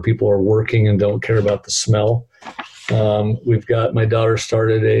something where people are working and don't care about the smell. We've got, my daughter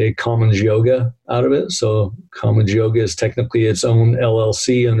started a Commons Yoga out of it. So Commons Yoga is technically its own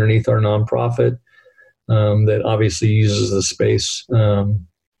LLC underneath our nonprofit that obviously uses the space.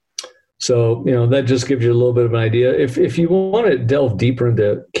 So, that just gives you a little bit of an idea. If you want to delve deeper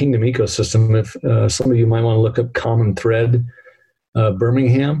into Kingdom Ecosystem, if some of you might want to look up Common Thread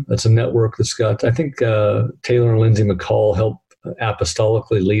Birmingham, that's a network that's got, I think Taylor and Lindsay McCall helped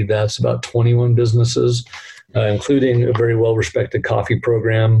apostolically lead that. It's about 21 businesses, including a very well-respected coffee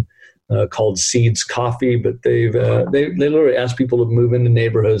program called Seeds Coffee. But they literally ask people to move into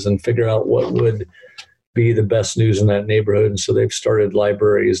neighborhoods and figure out what would be the best news in that neighborhood. And so they've started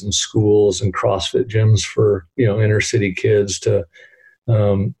libraries and schools and CrossFit gyms for, inner city kids, to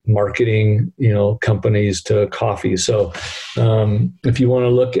marketing, companies, to coffee. So if you want to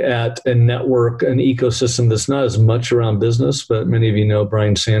look at a network, an ecosystem that's not as much around business, but many of you know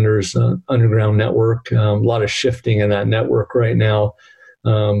Brian Sanders' Underground Network, a lot of shifting in that network right now.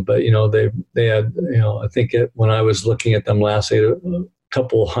 But, they had, I think when I was looking at them last, they had a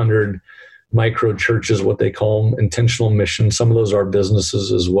couple hundred micro churches, what they call them, intentional mission. Some of those are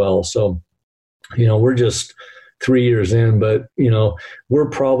businesses as well. So, we're just 3 years in, but, we're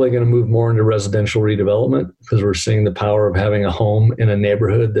probably going to move more into residential redevelopment because we're seeing the power of having a home in a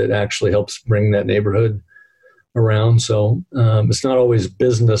neighborhood that actually helps bring that neighborhood around. So it's not always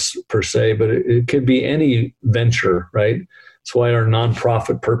business per se, but it could be any venture, right? That's why our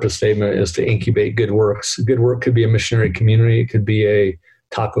nonprofit purpose statement is to incubate good works. Good work could be a missionary community. It could be a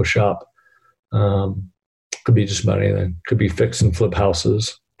taco shop. Could be just about anything. Could be fix and flip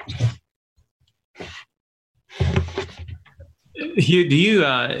houses. Hugh, do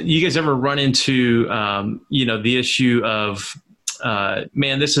you guys ever run into the issue of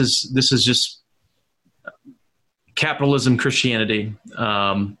this is just capitalism Christianity?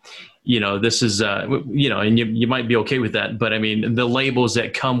 This is and you might be okay with that, but I mean the labels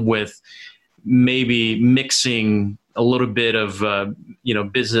that come with maybe mixing a little bit of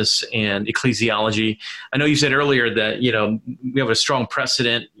business and ecclesiology. I know you said earlier that we have a strong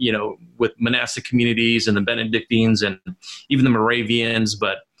precedent with monastic communities and the Benedictines and even the Moravians.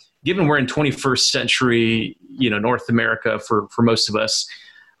 But given we're in 21st century North America for most of us,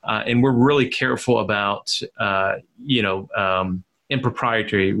 and we're really careful about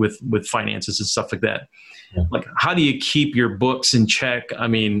impropriety with finances and stuff like that. Yeah. Like, how do you keep your books in check? I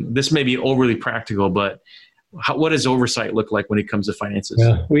mean, this may be overly practical, but what does oversight look like when it comes to finances?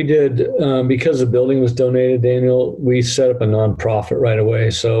 Yeah, we did, because the building was donated, Daniel, we set up a nonprofit right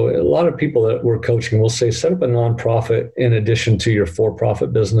away. So a lot of people that we're coaching will say, set up a nonprofit in addition to your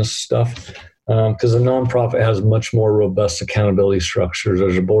for-profit business stuff. Because a nonprofit has much more robust accountability structures.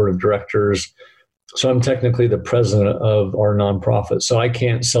 There's a board of directors. So I'm technically the president of our nonprofit. So I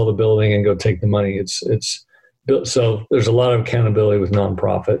can't sell the building and go take the money. It's built. So there's a lot of accountability with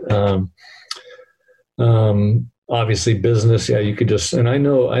nonprofit. Obviously business. Yeah, you could just, and I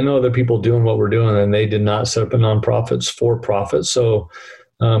know other people doing what we're doing, and they did not set up a nonprofits for profit. So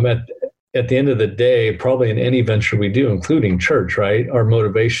at the end of the day, probably in any venture we do, including church, right, our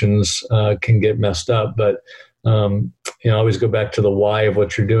motivations can get messed up. But I always go back to the why of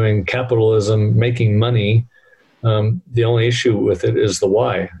what you're doing. Capitalism, making money. The only issue with it is the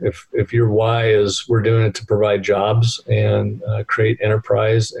why. If your why is we're doing it to provide jobs and create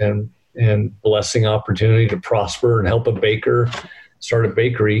enterprise and blessing opportunity to prosper and help a baker start a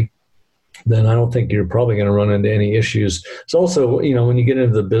bakery, then I don't think you're probably going to run into any issues. It's also, when you get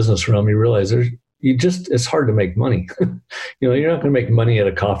into the business realm, you realize it's hard to make money. You're not going to make money at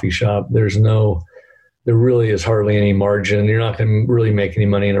a coffee shop. There really is hardly any margin. You're not going to really make any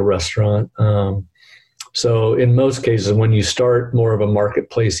money in a restaurant. So in most cases, when you start more of a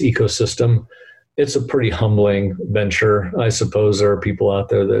marketplace ecosystem, it's a pretty humbling venture. I suppose there are people out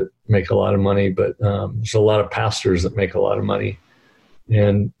there that make a lot of money, but there's a lot of pastors that make a lot of money,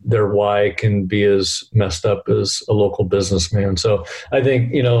 and their why can be as messed up as a local businessman. So I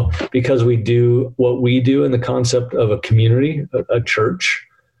think, because we do what we do in the concept of a community, a church,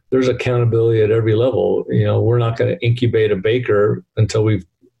 there's accountability at every level. We're not going to incubate a baker until we've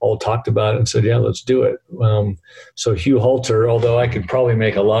all talked about it and said, yeah, let's do it. So Hugh Halter, although I could probably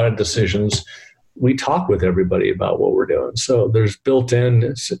make a lot of decisions, we talk with everybody about what we're doing. So there's built in,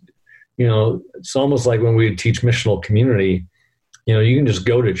 it's almost like when we teach missional community, you can just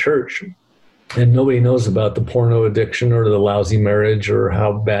go to church and nobody knows about the porno addiction or the lousy marriage or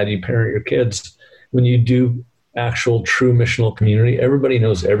how bad you parent your kids. When you do actual true missional community, everybody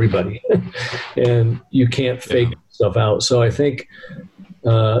knows everybody and you can't fake stuff out. So I think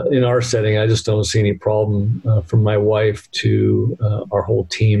in our setting, I just don't see any problem from my wife to our whole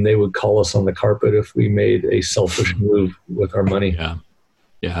team. They would call us on the carpet if we made a selfish move with our money.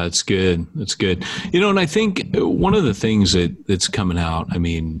 Yeah, that's good. That's good. And I think one of the things that's coming out,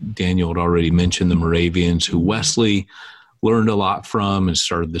 Daniel had already mentioned the Moravians, who Wesley learned a lot from and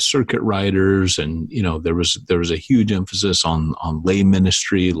started the circuit riders. And, there was a huge emphasis on lay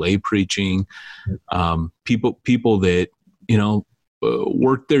ministry, lay preaching, people that,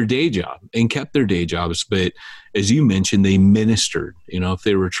 worked their day job and kept their day jobs. But as you mentioned, they ministered, if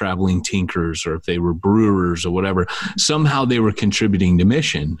they were traveling tinkers or if they were brewers or whatever, somehow they were contributing to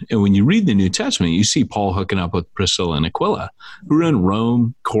mission. And when you read the New Testament, you see Paul hooking up with Priscilla and Aquila, who were in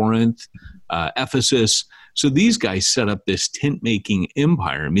Rome, Corinth, Ephesus. So these guys set up this tent-making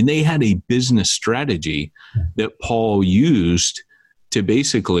empire. They had a business strategy that Paul used to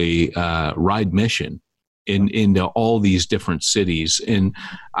basically ride mission into all these different cities. And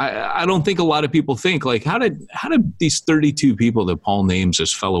I don't think a lot of people think, like, how did these 32 people that Paul names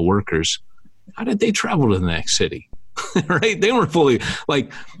as fellow workers, how did they travel to the next city? Right? They weren't fully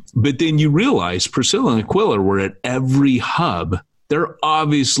but then you realize Priscilla and Aquila were at every hub. They're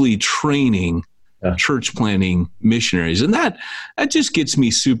obviously training church planting missionaries. And that just gets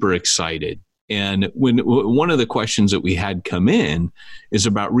me super excited. And when one of the questions that we had come in is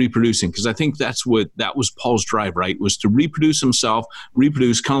about reproducing, because I think that was Paul's drive, right? Was to reproduce himself,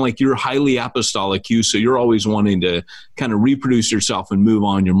 reproduce, kind of like you're highly apostolic, Hugh. So you're always wanting to kind of reproduce yourself and move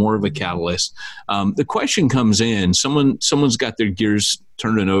on. You're more of a catalyst. The question comes in, someone's got their gears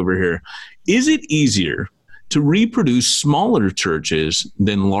turning over here. Is it easier to reproduce smaller churches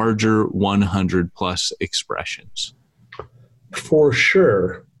than larger 100 plus expressions? For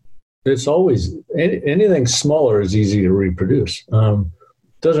sure. It's always, anything smaller is easy to reproduce.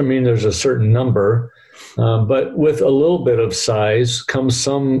 Doesn't mean there's a certain number, but with a little bit of size comes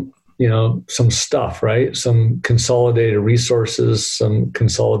some stuff, right? Some consolidated resources, some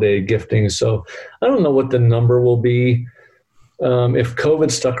consolidated gifting. So I don't know what the number will be. If COVID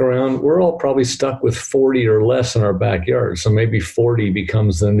stuck around, we're all probably stuck with 40 or less in our backyard. So maybe 40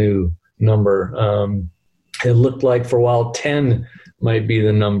 becomes the new number. It looked like for a while 10 might be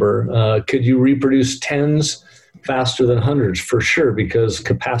the number. Could you reproduce tens faster than hundreds? For sure, because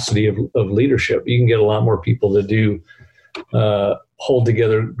capacity of leadership. You can get a lot more people to do hold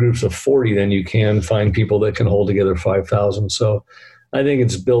together groups of 40 than you can find people that can hold together 5,000. So I think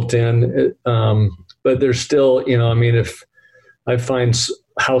it's built in, but there's still, if I find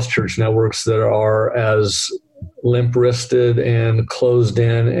house church networks that are as limp-wristed and closed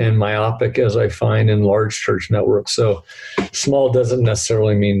in and myopic as I find in large church networks. So small doesn't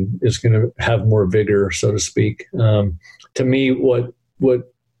necessarily mean it's going to have more vigor, so to speak. To me, what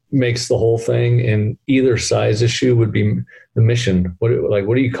makes the whole thing in either size issue would be the mission. What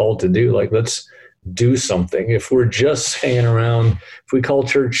are you called to do? Like, let's do something. If we're just hanging around, if we call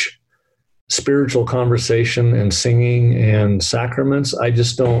church spiritual conversation and singing and sacraments, I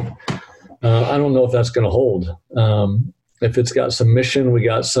just don't. I don't know if that's going to hold. If it's got some mission, we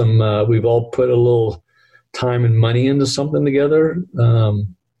got some. We've all put a little time and money into something together.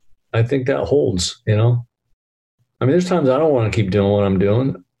 I think that holds. There's times I don't want to keep doing what I'm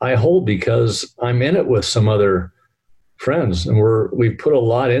doing. I hold because I'm in it with some other friends, and we've put a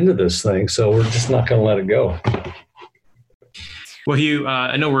lot into this thing, so we're just not going to let it go. Well, Hugh,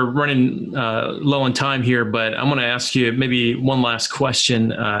 I know we're running low on time here, but I'm going to ask you maybe one last question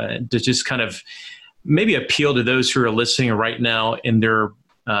to just kind of maybe appeal to those who are listening right now and they're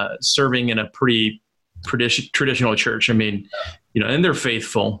serving in a pretty traditional church. And they're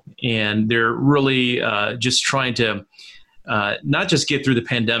faithful and they're really just trying to not just get through the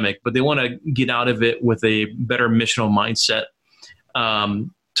pandemic, but they want to get out of it with a better missional mindset.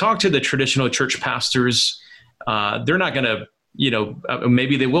 Talk to the traditional church pastors. They're not going to,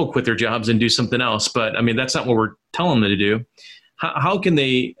 maybe they will quit their jobs and do something else, but that's not what we're telling them to do. How can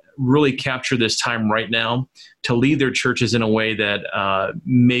they really capture this time right now to lead their churches in a way that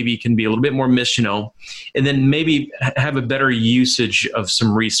maybe can be a little bit more missional, and then maybe have a better usage of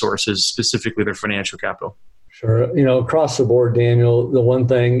some resources, specifically their financial capital? Sure. Across the board, Daniel, the one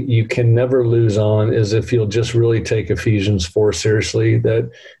thing you can never lose on is if you'll just really take Ephesians 4 seriously,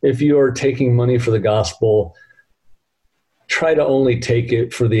 that if you are taking money for the gospel, try to only take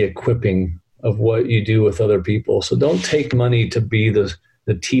it for the equipping of what you do with other people. So don't take money to be the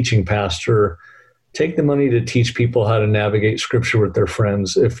teaching pastor. Take the money to teach people how to navigate scripture with their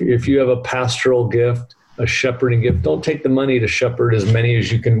friends. If you have a pastoral gift, a shepherding gift, don't take the money to shepherd as many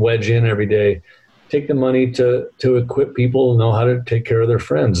as you can wedge in every day. Take the money to equip people to know how to take care of their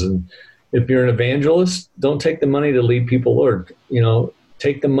friends. And if you're an evangelist, don't take the money to lead people, Lord.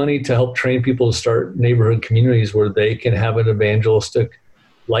 Take the money to help train people to start neighborhood communities where they can have an evangelistic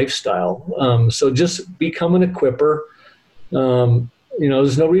lifestyle. So just become an equipper.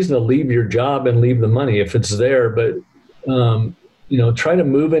 There's no reason to leave your job and leave the money if it's there, but, try to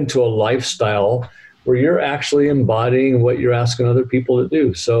move into a lifestyle where you're actually embodying what you're asking other people to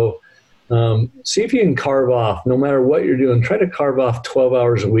do. So see if you can carve off, no matter what you're doing, try to carve off 12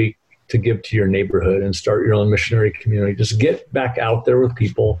 hours a week to give to your neighborhood and start your own missionary community. Just get back out there with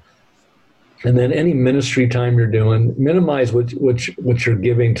people. And then any ministry time you're doing, minimize what you're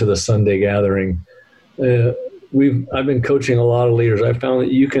giving to the Sunday gathering. I've been coaching a lot of leaders. I found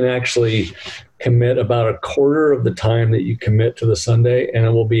that you can actually commit about a quarter of the time that you commit to the Sunday, and it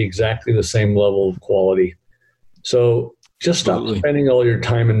will be exactly the same level of quality. So just stop spending all your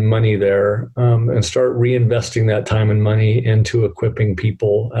time and money there, and start reinvesting that time and money into equipping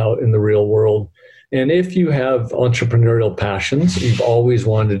people out in the real world. And if you have entrepreneurial passions, you've always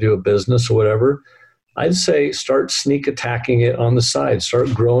wanted to do a business or whatever, I'd say start sneak attacking it on the side.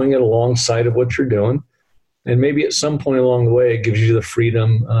 Start growing it alongside of what you're doing. And maybe at some point along the way, it gives you the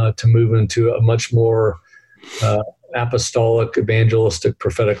freedom to move into a much more apostolic, evangelistic,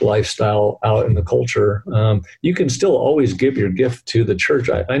 prophetic lifestyle out in the culture. You can still always give your gift to the church.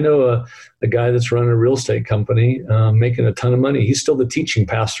 I know a guy that's running a real estate company, making a ton of money. He's still the teaching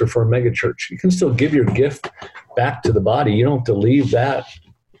pastor for a mega church. You can still give your gift back to the body. You don't have to leave that,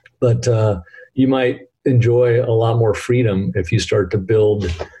 but you might enjoy a lot more freedom if you start to build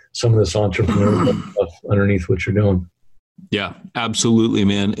some of this entrepreneurial stuff underneath what you're doing. Yeah, absolutely,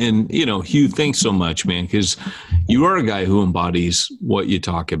 man. And, Hugh, thanks so much, man, because you are a guy who embodies what you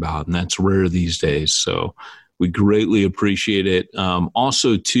talk about, and that's rare these days. So we greatly appreciate it.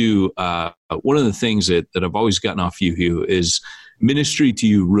 Also, too, one of the things that I've always gotten off you, Hugh, is ministry to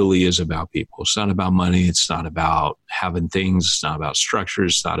you really is about people. It's not about money. It's not about having things. It's not about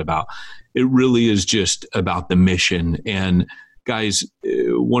structures. It really is just about the mission. And guys,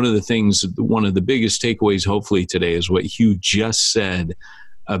 one of the biggest takeaways hopefully today is what Hugh just said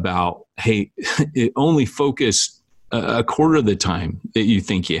about, hey, only focus a quarter of the time that you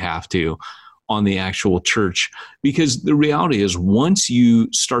think you have to on the actual church. Because the reality is once you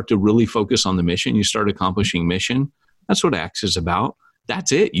start to really focus on the mission, you start accomplishing mission. That's what Acts is about.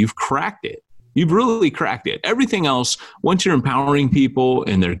 That's it. You've cracked it. You've really cracked it. Everything else, once you're empowering people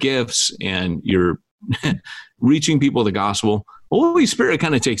and their gifts and you're reaching people the gospel, the Holy Spirit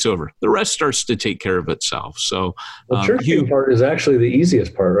kind of takes over. The rest starts to take care of itself. So the churching part is actually the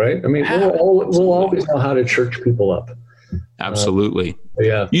easiest part, right? I mean, we'll always know how to church people up. Absolutely.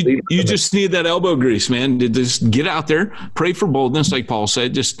 Yeah. You just need that elbow grease, man, to just get out there, pray for boldness, like Paul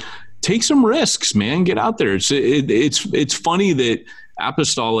said, just take some risks, man, get out there. It's funny that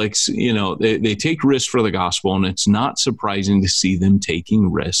apostolics, they take risks for the gospel, and it's not surprising to see them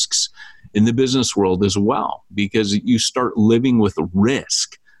taking risks in the business world as well, because you start living with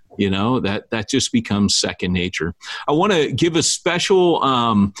risk. That just becomes second nature. I want to give a special,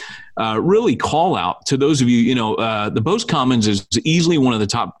 really call out to those of you, the Post Commons is easily one of the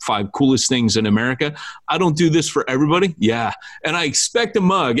top 5 coolest things in America. I don't do this for everybody. Yeah. And I expect a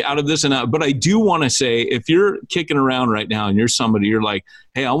mug out of this and that, but I do want to say, if you're kicking around right now and you're like,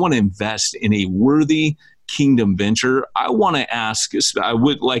 hey, I want to invest in a worthy kingdom venture, I want to ask,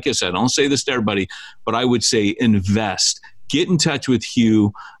 like I said, I don't say this to everybody, but I would say invest. Get in touch with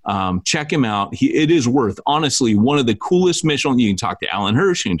Hugh. Check him out. It is worth, honestly, one of the coolest missions. You can talk to Alan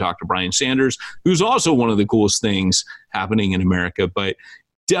Hirsch. You can talk to Brian Sanders, who's also one of the coolest things happening in America. But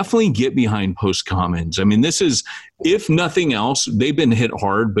definitely get behind Post Commons. I mean, this is, if nothing else, they've been hit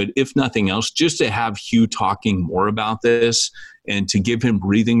hard, but if nothing else, just to have Hugh talking more about this and to give him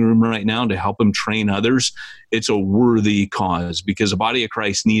breathing room right now to help him train others, it's a worthy cause, because the body of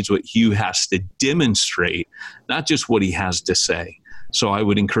Christ needs what Hugh has to demonstrate, not just what he has to say. So I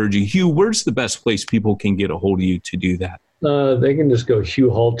would encourage you, Hugh, where's the best place people can get a hold of you to do that? They can just go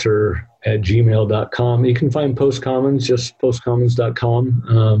hughhalter@gmail.com. You can find Post Commons, just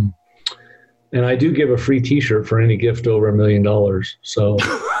postcommons.com. And I do give a free t-shirt for any gift over $1 million. So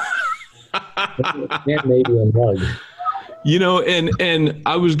and maybe a mug. And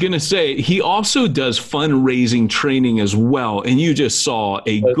I was going to say, he also does fundraising training as well. And you just saw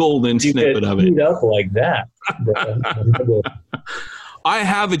a golden snippet of it. Up like that. I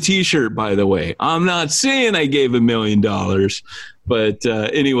have a t-shirt, by the way. I'm not saying I gave $1 million, but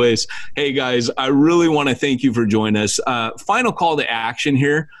anyways, hey guys, I really want to thank you for joining us. Final call to action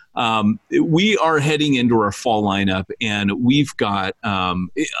here. We are heading into our fall lineup, and we've got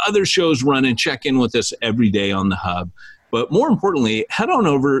other shows running. Check in with us every day on the Hub. But more importantly, head on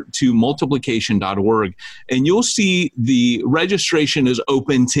over to multiplication.org, and you'll see the registration is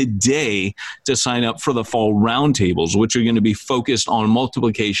open today to sign up for the fall roundtables, which are going to be focused on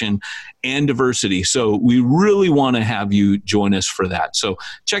multiplication and diversity. So we really want to have you join us for that. So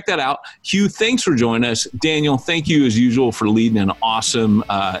check that out. Hugh, thanks for joining us. Daniel, thank you as usual for leading an awesome,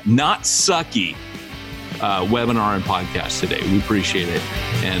 not sucky webinar and podcast today. We appreciate it.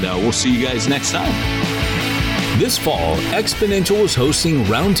 And we'll see you guys next time. This fall, Exponential is hosting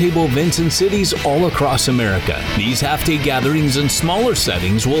roundtable events in cities all across America. These half-day gatherings in smaller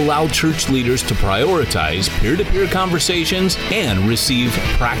settings will allow church leaders to prioritize peer-to-peer conversations and receive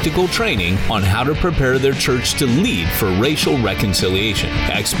practical training on how to prepare their church to lead for racial reconciliation.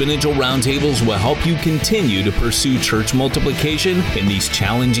 Exponential roundtables will help you continue to pursue church multiplication in these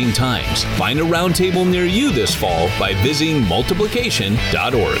challenging times. Find a roundtable near you this fall by visiting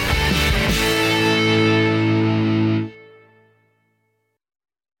multiplication.org.